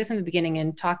explain, take us in the beginning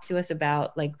and talk to us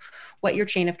about like what your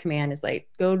chain of command is like,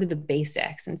 go to the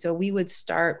basics. And so we would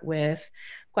start with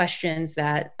questions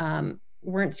that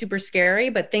weren't super scary,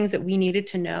 but things that we needed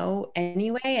to know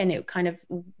anyway. And it kind of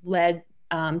led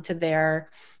to their,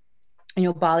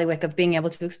 ballywick of being able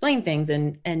to explain things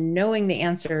and knowing the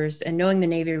answers and knowing the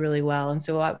Navy really well. And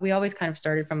so we always kind of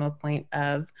started from a point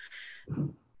of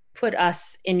put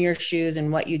us in your shoes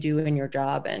and what you do in your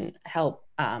job and help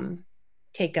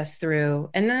take us through.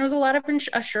 And then there was a lot of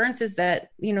assurances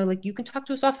that, like, you can talk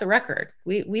to us off the record.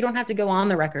 We don't have to go on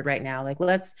the record right now. Like,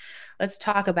 let's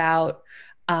talk about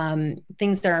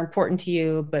things that are important to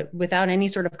you, but without any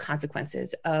sort of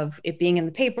consequences of it being in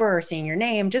the paper or seeing your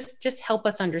name. Just help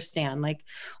us understand,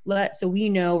 so we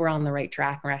know we're on the right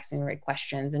track, we're asking the right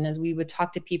questions. And as we would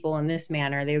talk to people in this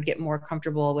manner, they would get more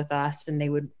comfortable with us, and they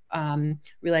would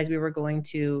realize we were going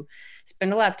to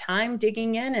spend a lot of time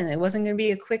digging in, and it wasn't going to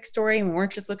be a quick story, and we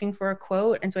weren't just looking for a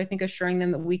quote. And so I think assuring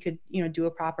them that we could, do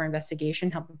a proper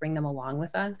investigation, help bring them along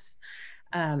with us.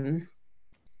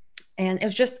 And it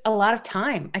was just a lot of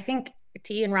time. I think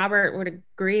T and Robert would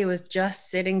agree. It was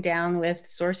just sitting down with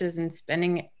sources and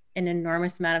spending an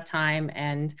enormous amount of time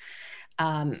and,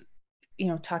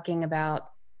 talking about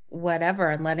whatever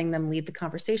and letting them lead the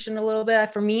conversation a little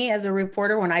bit. For me as a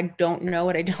reporter, when I don't know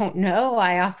what I don't know,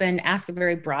 I often ask a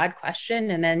very broad question,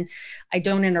 and then I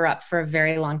don't interrupt for a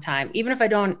very long time, even if I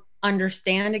don't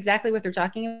understand exactly what they're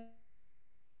talking about.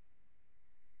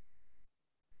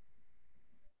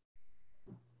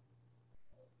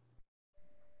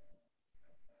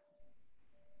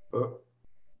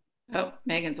 Oh,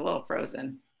 Megan's a little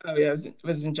frozen. Oh yeah, it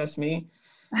wasn't just me.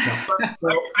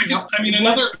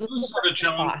 Another sort of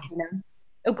challenge.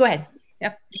 Oh, go ahead.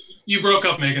 Yep. You broke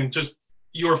up, Megan.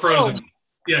 You were frozen. Oh.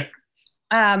 Yeah.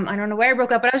 I don't know where I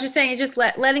broke up, but I was just saying, just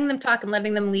letting them talk and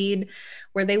letting them lead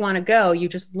where they want to go. You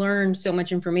just learn so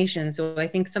much information. So I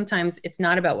think sometimes it's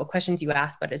not about what questions you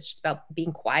ask, but it's just about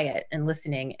being quiet and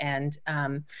listening and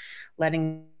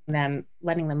letting them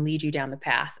lead you down the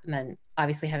path. And then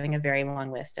obviously having a very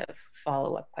long list of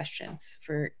follow-up questions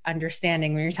for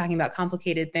understanding when you're talking about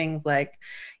complicated things like,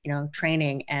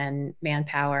 training and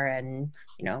manpower and,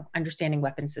 understanding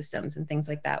weapon systems and things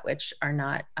like that, which are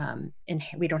not,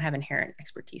 we don't have inherent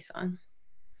expertise on.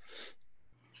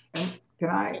 And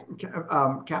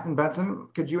Captain Benson,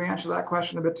 could you answer that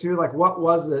question a bit too? Like, what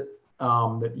was it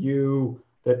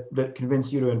that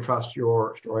convinced you to entrust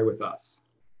your story with us?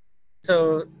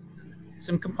 So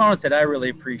some components that I really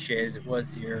appreciated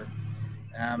was your,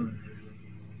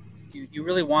 you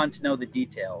really want to know the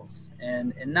details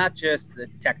and not just the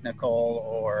technical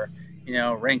or,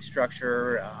 rank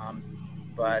structure.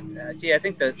 But I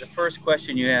think the first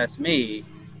question you asked me,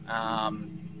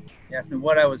 you asked me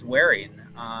what I was wearing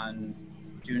on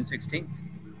June 16th.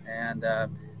 And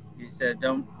you said,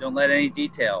 don't let any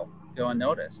detail go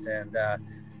unnoticed. And,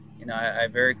 I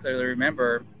very clearly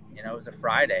remember, it was a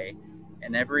Friday.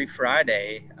 And every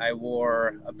Friday, I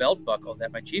wore a belt buckle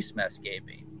that my chief's mess gave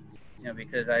me,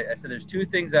 because I said there's two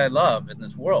things I love in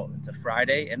this world. It's a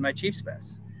Friday and my chief's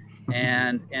mess,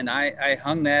 and I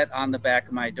hung that on the back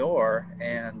of my door.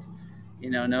 And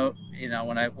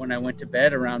when I went to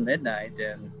bed around midnight,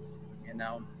 and an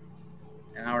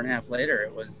hour and a half later,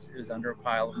 it was under a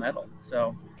pile of metal.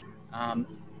 So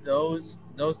those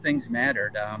things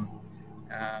mattered.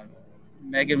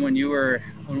 Megan, when we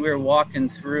were walking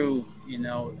through,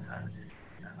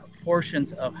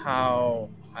 portions of how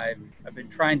I've been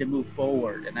trying to move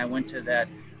forward, and I went to that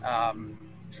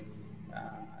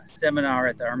seminar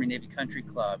at the Army Navy Country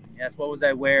Club. You asked what was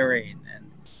I wearing,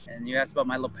 and you asked about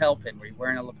my lapel pin. Were you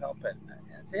wearing a lapel pin?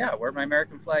 And I said, yeah, I wear my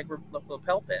American flag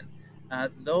lapel pin.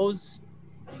 Those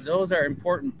are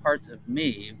important parts of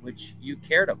me which you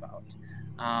cared about,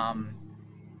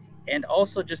 and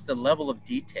also just the level of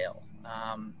detail.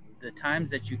 The times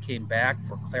that you came back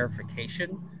for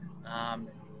clarification,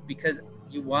 because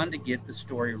you wanted to get the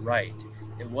story right.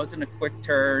 It wasn't a quick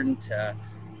turn to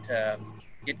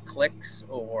get clicks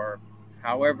or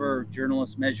however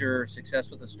journalists measure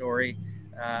success with a story.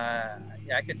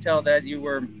 I could tell that you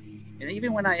were, and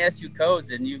even when I asked you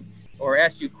codes or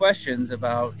asked you questions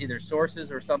about either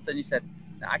sources or something, you said,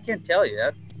 no, I can't tell you.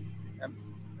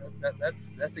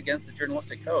 That's against the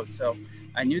journalistic code. So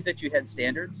I knew that you had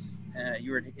standards.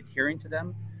 You were adhering to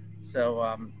them,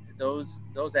 so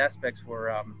those aspects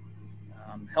were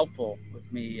helpful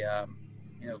with me,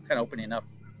 kind of opening up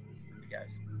with you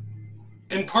guys.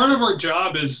 And part of our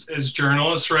job as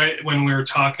journalists, right, when we're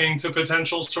talking to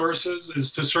potential sources,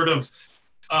 is to sort of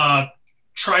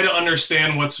try to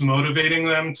understand what's motivating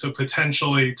them to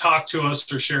potentially talk to us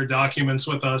or share documents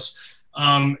with us.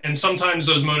 And sometimes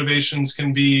those motivations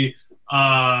can be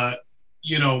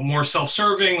more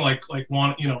self-serving, like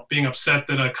being upset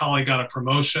that a colleague got a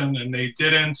promotion and they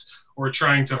didn't, or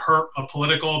trying to hurt a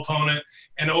political opponent.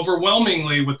 And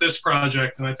overwhelmingly with this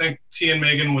project, and I think T and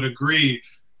Megan would agree,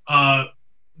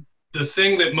 the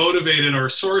thing that motivated our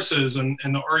sources and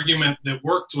the argument that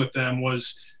worked with them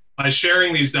was by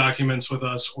sharing these documents with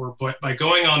us, or by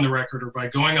going on the record, or by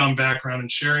going on background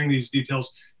and sharing these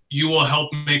details, you will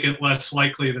help make it less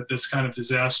likely that this kind of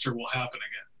disaster will happen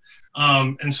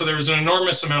again. And so there was an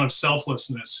enormous amount of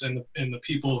selflessness in the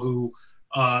people who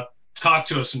talked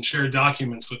to us and shared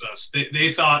documents with us.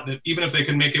 They thought that even if they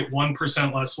could make it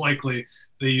 1% less likely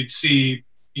that you'd see,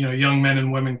 you know, young men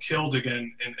and women killed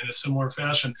again in a similar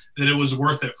fashion, that it was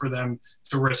worth it for them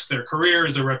to risk their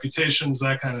careers, their reputations,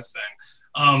 that kind of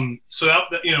thing. So that,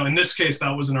 you know, in this case,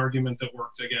 that was an argument that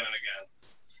worked again and again.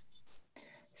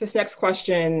 This next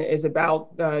question is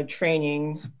about the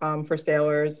training for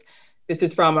sailors. This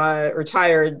is from a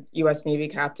retired U.S. Navy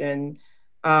captain.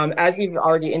 As we've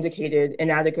already indicated,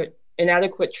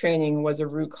 inadequate training was a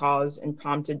root cause and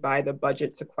prompted by the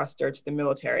budget sequester to the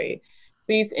military.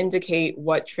 Please indicate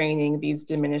what training these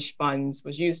diminished funds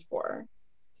was used for.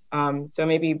 So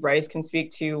maybe Bryce can speak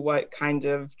to what kind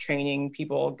of training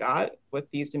people got with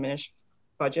these diminished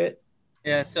budget.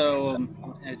 Yeah, so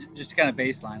just to kind of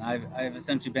baseline, I've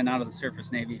essentially been out of the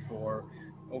surface Navy for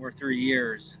over 3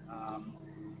 years.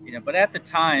 You know, but at the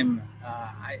time,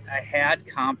 I had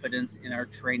confidence in our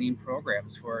training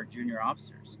programs for our junior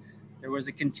officers. There was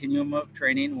a continuum of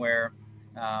training where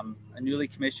a newly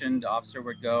commissioned officer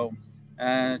would go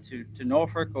to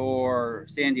Norfolk or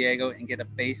San Diego and get a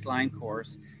baseline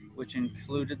course, which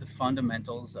included the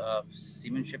fundamentals of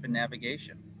seamanship and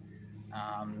navigation.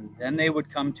 Then they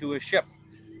would come to a ship.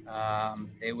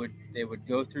 They would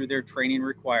go through their training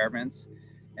requirements,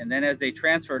 and then as they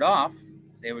transferred off,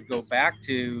 they would go back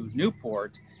to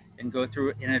Newport and go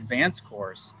through an advanced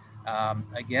course.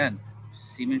 Again,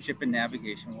 seamanship and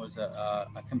navigation was a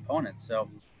component. So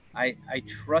I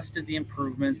trusted the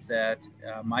improvements that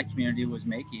my community was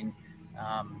making,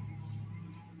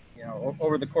 you know,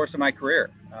 over the course of my career.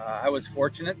 I was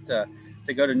fortunate to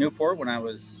go to Newport when I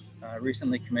was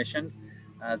recently commissioned.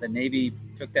 The Navy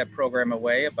took that program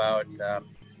away about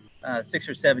 6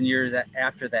 or 7 years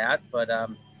after that, but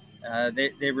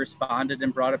they responded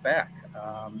and brought it back,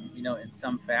 you know, in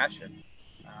some fashion.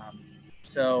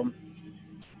 So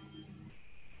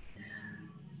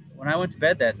when I went to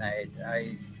bed that night,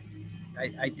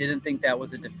 I didn't think that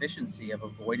was a deficiency of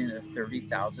avoiding a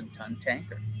 30,000-ton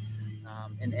tanker.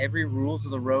 And every rules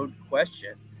of the road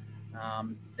question,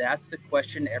 that's the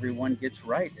question everyone gets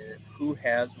right: is who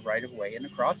has right of way in a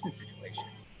crossing situation.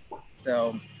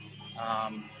 So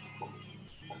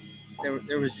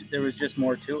there was just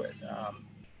more to it.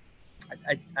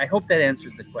 I hope that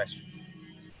answers the question.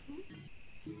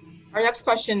 Our next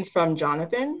question is from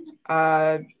Jonathan.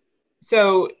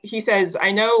 So he says,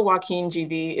 I know Joaquin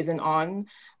GB isn't on,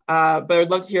 but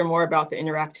I'd love to hear more about the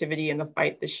interactivity in the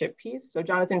Fight the Ship piece. So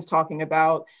Jonathan's talking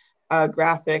about a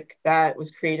graphic that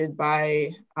was created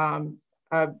by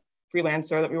a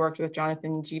freelancer that we worked with,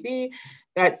 Jonathan GB,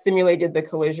 that simulated the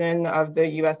collision of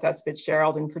the USS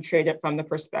Fitzgerald and portrayed it from the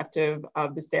perspective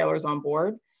of the sailors on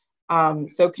board.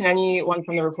 So can anyone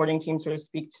from the reporting team sort of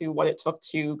speak to what it took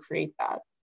to create that?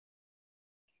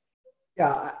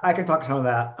 Yeah, I can talk some of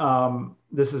that.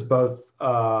 This is both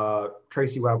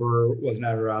Tracy Weber was an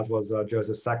editor, as was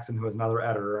Joseph Sexton, who was another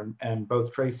editor. And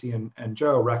both Tracy and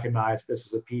Joe recognized this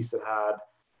was a piece that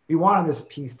we wanted this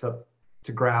piece to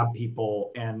grab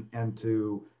people and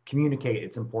to communicate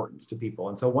its importance to people.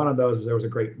 And so one of those was there was a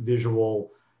great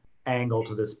visual angle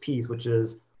to this piece, which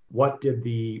is what did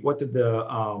the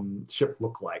ship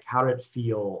look like? How did it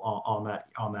feel on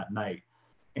that night?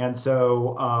 And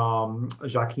so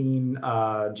Joaquin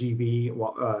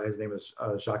GB, his name is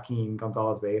Joaquin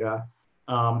Gonzalez Vera,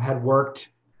 had worked,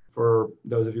 for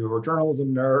those of you who are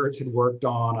journalism nerds, had worked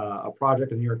on a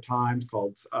project in the New York Times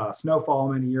called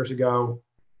Snowfall many years ago.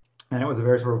 And it was a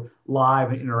very sort of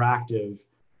live and interactive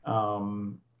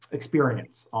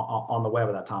experience on the web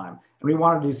at that time. And we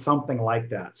wanted to do something like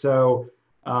that. So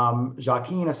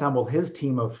Joaquin assembled his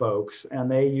team of folks,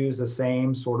 and they used the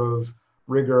same sort of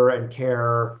rigor and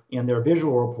care in their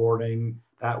visual reporting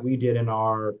that we did in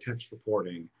our text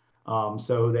reporting.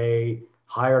 So they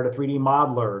hired a 3D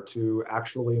modeler to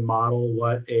actually model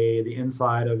what the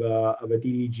inside of a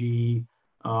DDG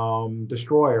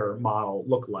destroyer model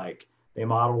looked like. They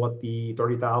modeled what the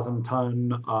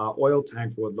 30,000-ton oil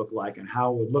tanker would look like and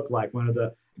how it would look like. One of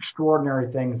the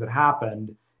extraordinary things that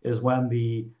happened is when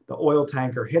the oil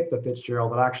tanker hit the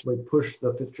Fitzgerald, it actually pushed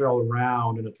the Fitzgerald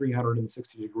around in a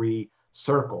 360-degree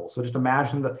circle. So just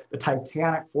imagine the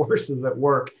titanic forces at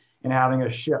work in having a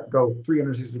ship go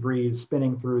 360 degrees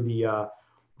spinning through the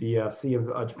Sea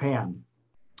of Japan.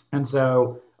 And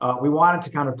so we wanted to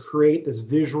kind of create this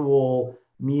visual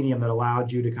medium that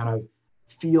allowed you to kind of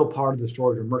feel part of the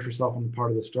story, to immerse yourself in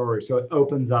part of the story. So it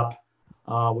opens up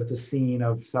with the scene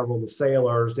of several of the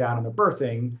sailors down in the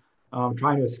berthing,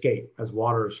 trying to escape as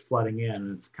water is flooding in.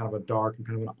 And it's kind of a dark and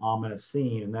kind of an ominous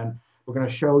scene. And then we're going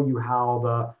to show you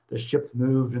how the ships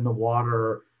moved in the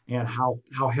water and how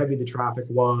heavy the traffic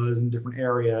was in different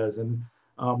areas. And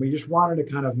we just wanted to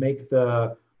kind of make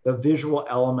the visual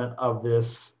element of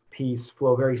this piece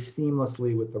flow very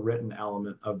seamlessly with the written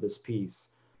element of this piece.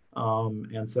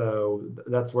 And so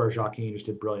that's where Joaquin just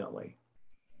did brilliantly.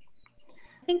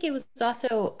 I think it was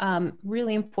also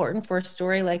really important for a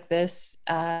story like this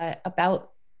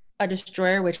about a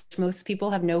destroyer, which most people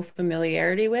have no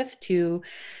familiarity with, to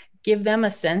give them a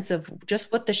sense of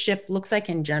just what the ship looks like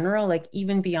in general, like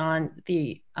even beyond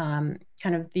the kind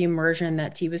of the immersion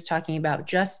that T was talking about,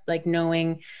 just like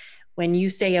knowing when you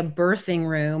say a berthing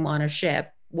room on a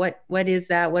ship, what is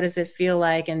that? What does it feel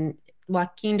like? And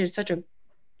Joaquin did such a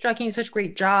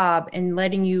great job in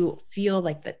letting you feel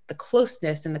like the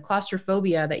closeness and the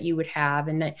claustrophobia that you would have,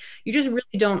 and that you just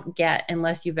really don't get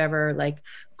unless you've ever like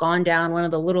gone down one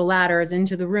of the little ladders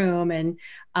into the room. And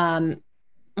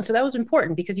so that was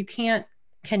important because you can't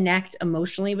connect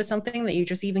emotionally with something that you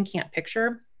just even can't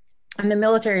picture. And the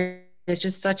military is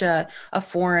just such a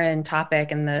foreign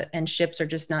topic, and ships are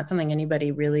just not something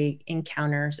anybody really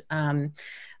encounters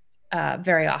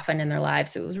very often in their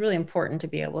lives. So it was really important to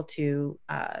be able to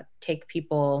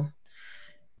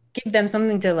give them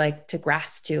something to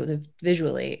grasp to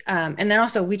visually. And then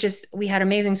also we had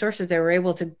amazing sources that were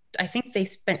able to, I think they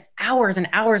spent hours and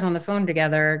hours on the phone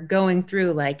together going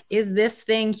through like, is this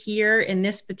thing here in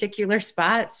this particular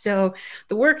spot? So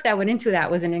the work that went into that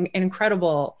was an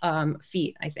incredible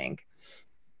feat, I think.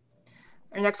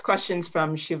 Our next question is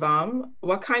from Shivam.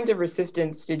 What kind of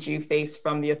resistance did you face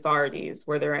from the authorities?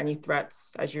 Were there any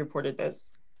threats as you reported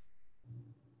this?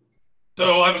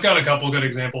 So I've got a couple good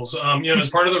examples. As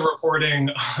part of the reporting,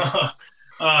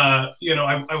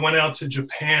 I went out to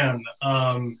Japan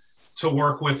to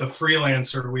work with a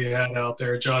freelancer we had out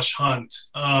there, Josh Hunt,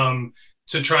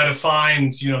 to try to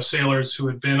find, sailors who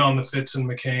had been on the Fitz and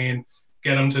McCain,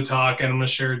 get them to talk, get them to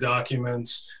share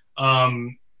documents.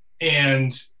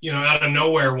 And, out of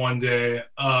nowhere one day,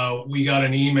 we got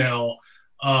an email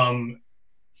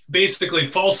basically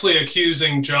falsely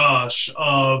accusing Josh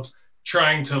of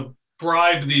trying to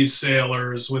bribe these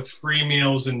sailors with free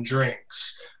meals and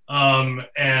drinks,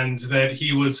 and that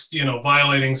he was,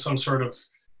 violating some sort of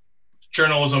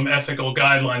journalism ethical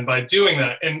guideline by doing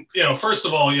that. And, first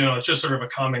of all, it's just sort of a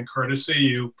common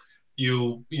courtesy.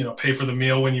 You pay for the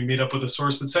meal when you meet up with a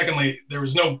source. But secondly, there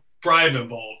was no bribe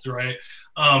involved, right?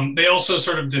 They also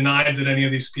sort of denied that any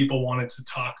of these people wanted to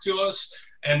talk to us.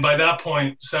 And by that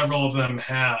point, several of them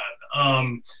had.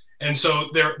 And so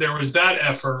there was that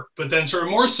effort. But then sort of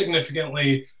more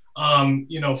significantly,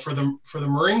 for the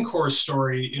Marine Corps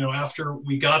story, after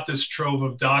we got this trove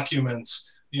of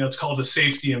documents, it's called a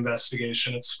safety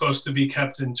investigation. It's supposed to be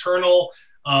kept internal.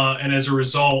 And as a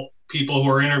result, people who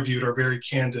are interviewed are very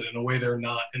candid in a way they're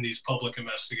not in these public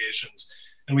investigations.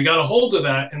 And we got a hold of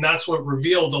that, and that's what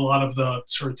revealed a lot of the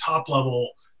sort of top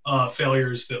level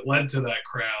failures that led to that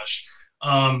crash.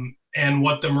 And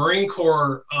what the Marine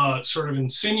Corps sort of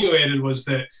insinuated was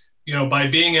that, by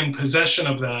being in possession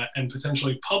of that and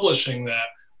potentially publishing that,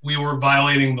 we were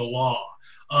violating the law.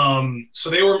 So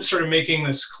they were sort of making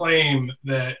this claim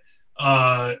that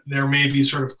there may be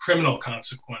sort of criminal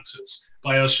consequences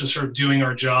by us just sort of doing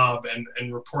our job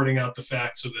and reporting out the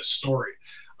facts of this story.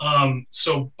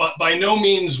 So by no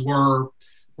means were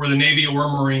the Navy or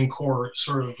Marine Corps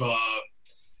sort of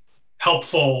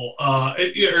helpful, or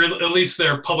at least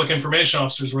their public information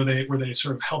officers, were they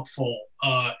sort of helpful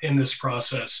in this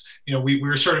process. We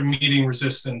were sort of meeting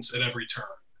resistance at every turn.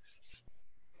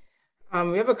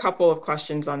 We have a couple of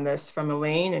questions on this from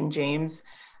Elaine and James.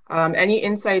 Any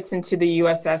insights into the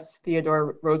USS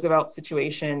Theodore Roosevelt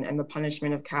situation and the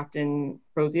punishment of Captain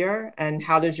Crozier? And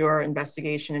how does your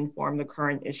investigation inform the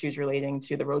current issues relating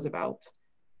to the Roosevelt?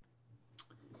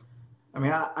 I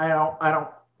mean,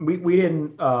 we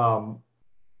didn't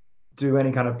do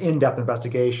any kind of in-depth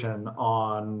investigation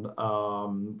on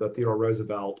the Theodore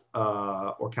Roosevelt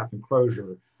or Captain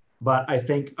Crozier, but I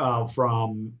think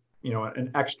from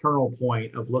an external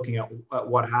point of looking at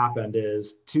what happened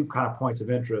is two kind of points of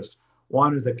interest.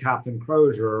 One is that Captain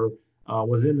Crozier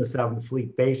was in the 7th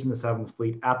Fleet, based in the 7th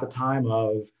Fleet at the time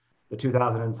of the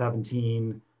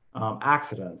 2017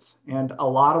 accidents. And a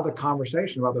lot of the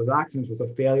conversation about those accidents was a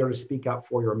failure to speak up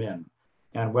for your men,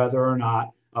 and whether or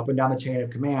not up and down the chain of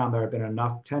command there had been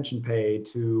enough attention paid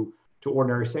to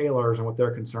ordinary sailors and what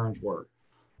their concerns were.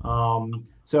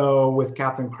 So with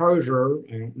Captain Crozier,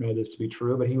 I don't know this to be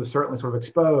true, but he was certainly sort of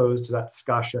exposed to that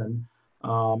discussion.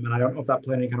 And I don't know if that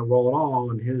played any kind of role at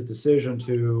all in his decision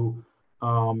to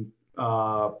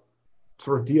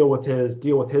sort of deal with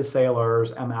his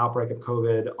sailors and the outbreak of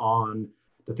COVID on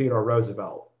the Theodore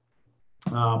Roosevelt.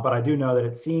 But I do know that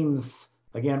it seems,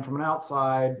 again, from an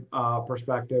outside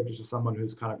perspective, just as someone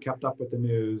who's kind of kept up with the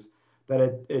news, that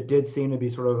it did seem to be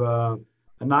sort of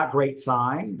a not great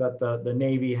sign that the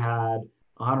Navy had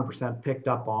 100% picked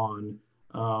up on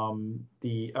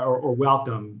or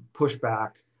welcome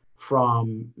pushback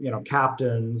from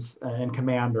captains and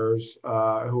commanders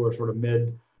who are sort of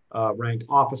mid-ranked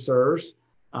officers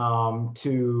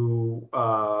to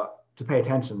pay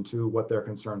attention to what their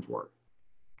concerns were.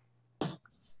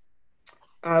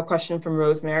 Question from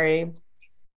Rosemary.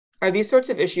 Are these sorts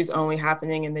of issues only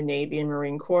happening in the Navy and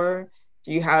Marine Corps?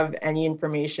 Do you have any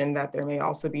information that there may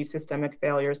also be systemic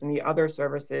failures in the other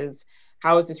services?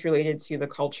 How is this related to the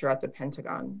culture at the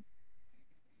Pentagon?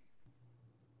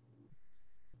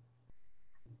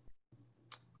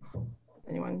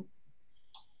 Anyone?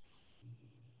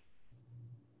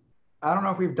 I don't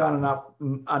know if we've done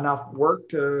enough work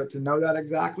to know that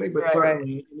exactly, but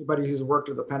certainly anybody who's worked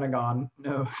at the Pentagon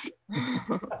knows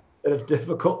that it's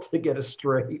difficult to get a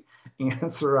straight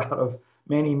answer out of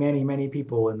many, many, many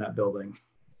people in that building.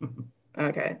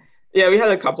 Okay. Yeah, we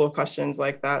had a couple of questions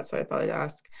like that, so I thought I'd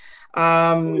ask.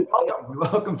 We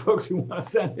welcome folks who want to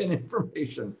send in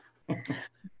information.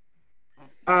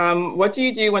 What do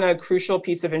you do when a crucial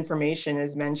piece of information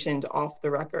is mentioned off the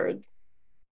record?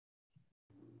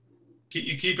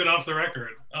 You keep it off the record.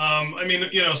 I mean,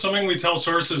 something we tell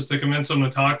sources to convince them to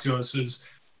talk to us is,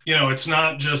 it's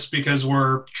not just because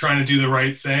we're trying to do the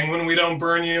right thing when we don't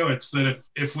burn you. It's that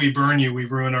if we burn you, we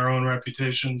ruin our own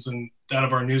reputations and that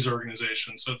of our news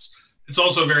organization. So it's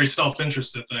also a very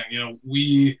self-interested thing.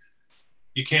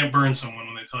 You can't burn someone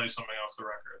when they tell you something off the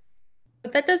record.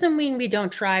 But that doesn't mean we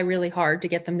don't try really hard to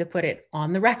get them to put it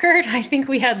on the record. I think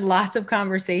we had lots of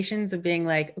conversations of being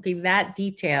like, okay, that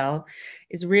detail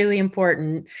is really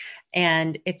important.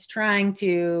 And it's trying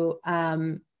to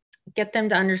get them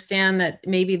to understand that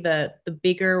maybe the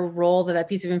bigger role that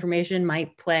piece of information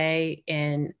might play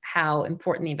in how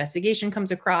important the investigation comes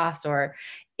across, or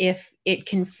if it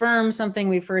confirms something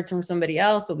we've heard from somebody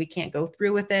else, but we can't go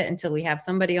through with it until we have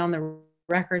somebody on the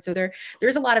record. So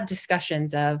there's a lot of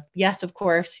discussions of, yes, of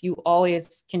course, you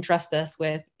always can trust us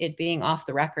with it being off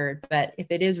the record, but if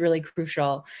it is really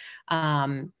crucial,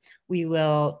 we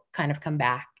will kind of come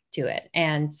back to it.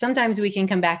 And sometimes we can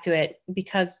come back to it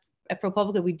because at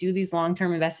ProPublica, we do these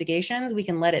long-term investigations. We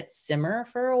can let it simmer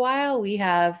for a while. We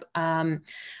have a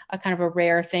kind of a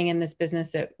rare thing in this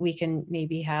business that we can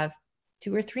maybe have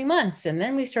 2 or 3 months, and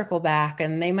then we circle back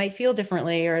and they might feel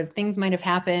differently, or things might have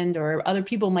happened, or other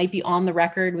people might be on the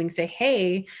record. We can say,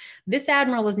 hey, this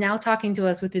admiral is now talking to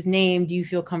us with his name. Do you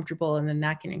feel comfortable? And then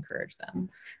that can encourage them.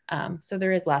 So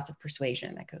there is lots of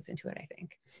persuasion that goes into it, I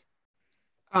think.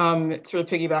 Sort of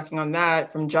piggybacking on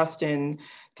that from Justin,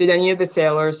 did any of the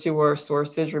sailors who were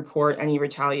sources report any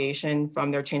retaliation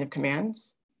from their chain of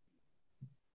commands?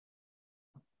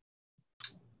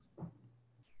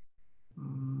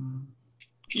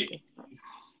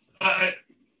 I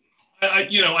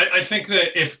think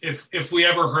that if we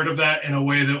ever heard of that in a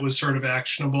way that was sort of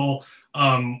actionable,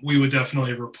 we would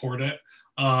definitely report it.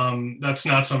 That's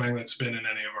not something that's been in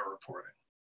any of our reporting.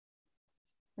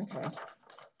 Okay.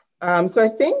 So I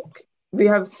think we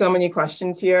have so many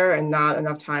questions here and not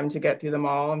enough time to get through them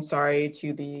all. I'm sorry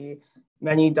to the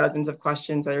many dozens of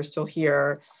questions that are still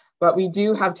here, but we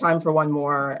do have time for one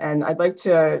more. And I'd like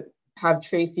to have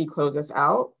Tracy close us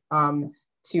out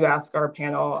to ask our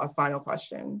panel a final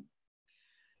question.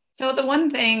 So the one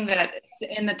thing that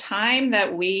in the time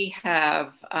that we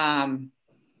have done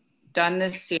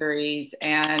this series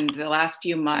and the last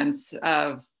few months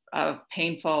of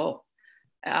painful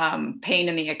pain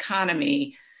in the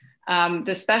economy,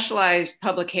 the specialized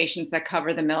publications that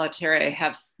cover the military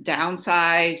have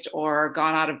downsized or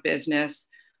gone out of business.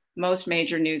 Most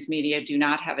major news media do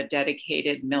not have a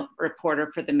dedicated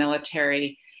reporter for the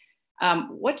military.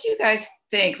 What do you guys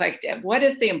think? Like, what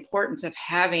is the importance of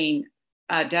having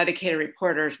dedicated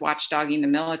reporters watchdogging the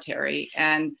military?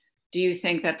 And do you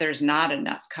think that there's not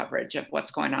enough coverage of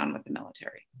what's going on with the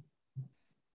military?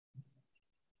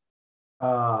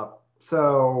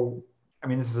 So, I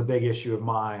mean, this is a big issue of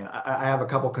mine. I have a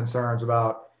couple concerns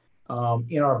about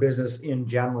in our business in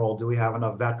general. Do we have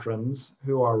enough veterans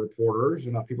who are reporters,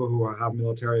 people who have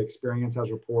military experience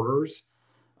as reporters?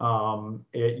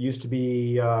 It used to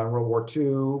be in World War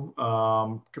II,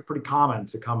 pretty common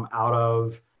to come out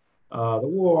of the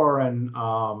war and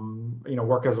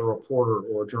work as a reporter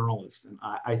or a journalist. And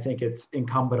I think it's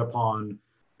incumbent upon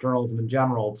journalism in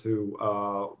general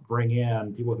to bring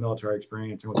in people with military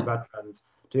experience and with veterans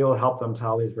to be able to help them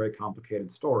tell these very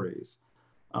complicated stories.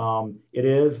 It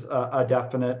is a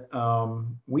definite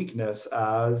weakness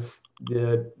as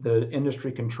the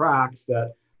industry contracts,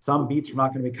 that some beats are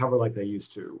not going to be covered like they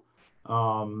used to.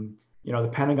 The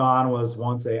Pentagon was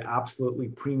once a absolutely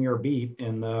premier beat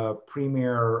in the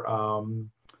premier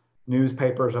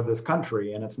newspapers of this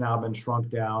country, and it's now been shrunk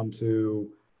down to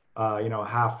a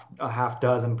half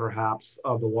dozen perhaps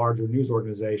of the larger news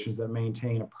organizations that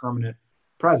maintain a permanent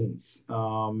presence.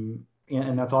 And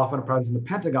that's often a presence in the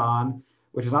Pentagon,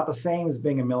 which is not the same as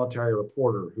being a military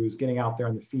reporter who's getting out there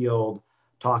in the field,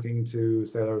 talking to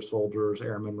sailors, soldiers,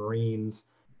 airmen, Marines,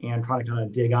 and trying to kind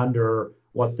of dig under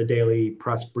what the daily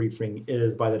press briefing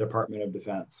is by the Department of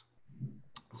Defense.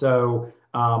 So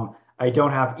I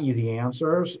don't have easy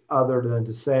answers other than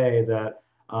to say that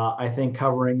I think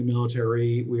covering the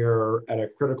military, we are at a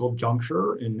critical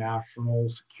juncture in national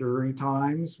security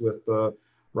times with the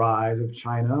rise of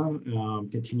China,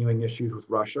 continuing issues with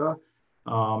Russia.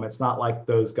 It's not like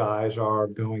those guys are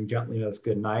going gently into this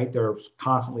good night. They're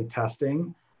constantly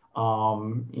testing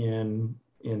in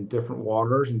different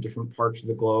waters in different parts of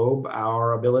the globe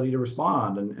our ability to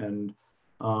respond.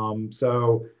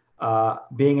 So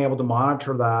being able to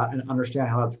monitor that and understand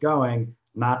how that's going,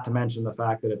 not to mention the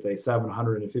fact that it's a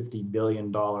 $750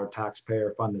 billion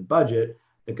taxpayer funded budget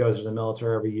that goes to the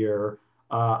military every year,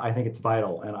 I think it's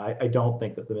vital. And I don't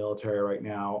think that the military right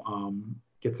now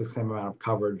gets the same amount of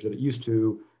coverage that it used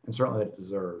to, and certainly that it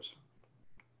deserves.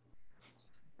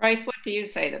 Bryce, what do you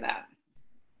say to that?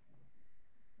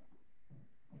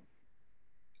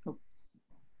 Oops.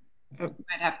 You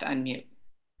might have to unmute.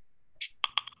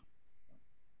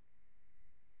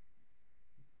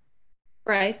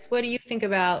 Bryce, what do you think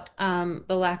about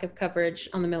the lack of coverage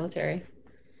on the military?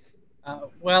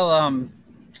 I'm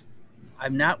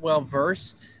not well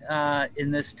versed in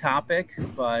this topic,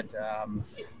 but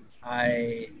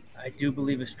I do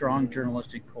believe a strong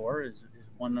journalistic corps is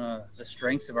one of the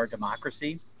strengths of our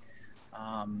democracy.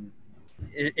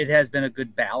 It has been a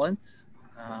good balance,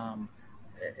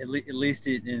 at least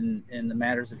in the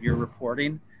matters of your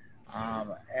reporting. I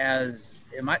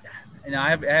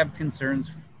have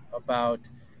concerns about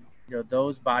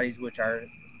those bodies which are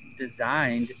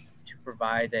designed to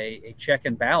provide a check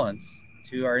and balance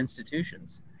to our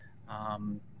institutions.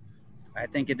 I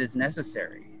think it is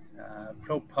necessary.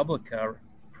 ProPublica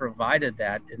provided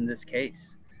that in this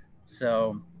case.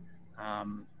 So,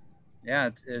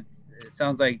 it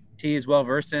sounds like T is well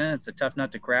versed in it. It's a tough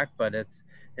nut to crack, but it's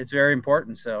very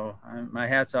important. So, my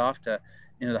hat's off to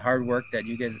the hard work that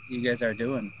you guys are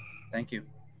doing. Thank you.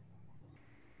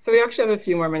 So we actually have a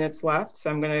few more minutes left. So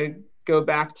I'm going to go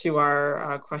back to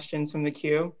our questions from the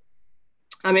queue.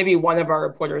 Maybe one of our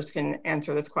reporters can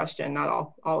answer this question, not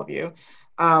all of you.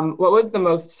 What was the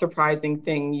most surprising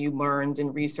thing you learned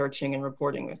in researching and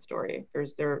reporting this story?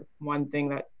 Is there one thing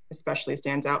that especially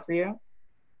stands out for you?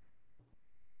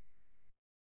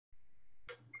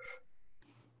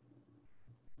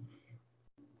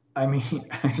 I mean,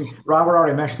 Robert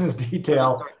already mentioned this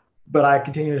detail, but I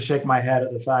continue to shake my head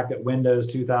at the fact that Windows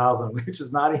 2000, which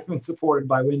is not even supported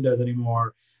by Windows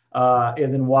anymore,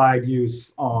 is in wide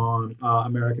use on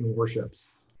American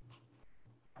warships.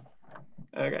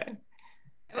 Okay.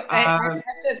 I have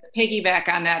to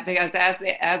piggyback on that, because as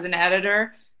an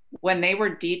editor, when they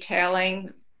were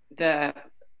detailing the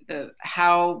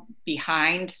how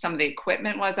behind some of the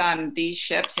equipment was on these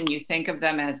ships, and you think of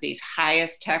them as these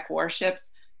highest tech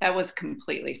warships, that was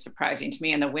completely surprising to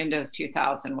me. And the Windows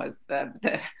 2000 was the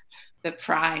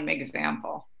prime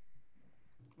example.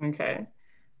 Okay.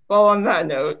 Well, on that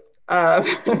note,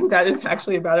 that is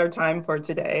actually about our time for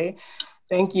today.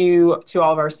 Thank you to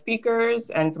all of our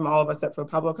speakers, and from all of us at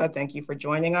ProPublica, thank you for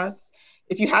joining us.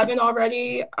 If you haven't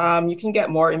already, you can get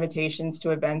more invitations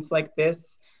to events like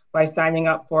this by signing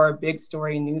up for our Big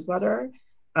Story newsletter.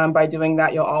 By doing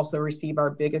that, you'll also receive our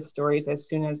biggest stories as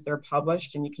soon as they're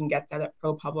published, and you can get that at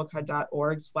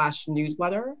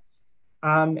propublica.org/newsletter.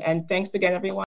 And thanks again, everyone.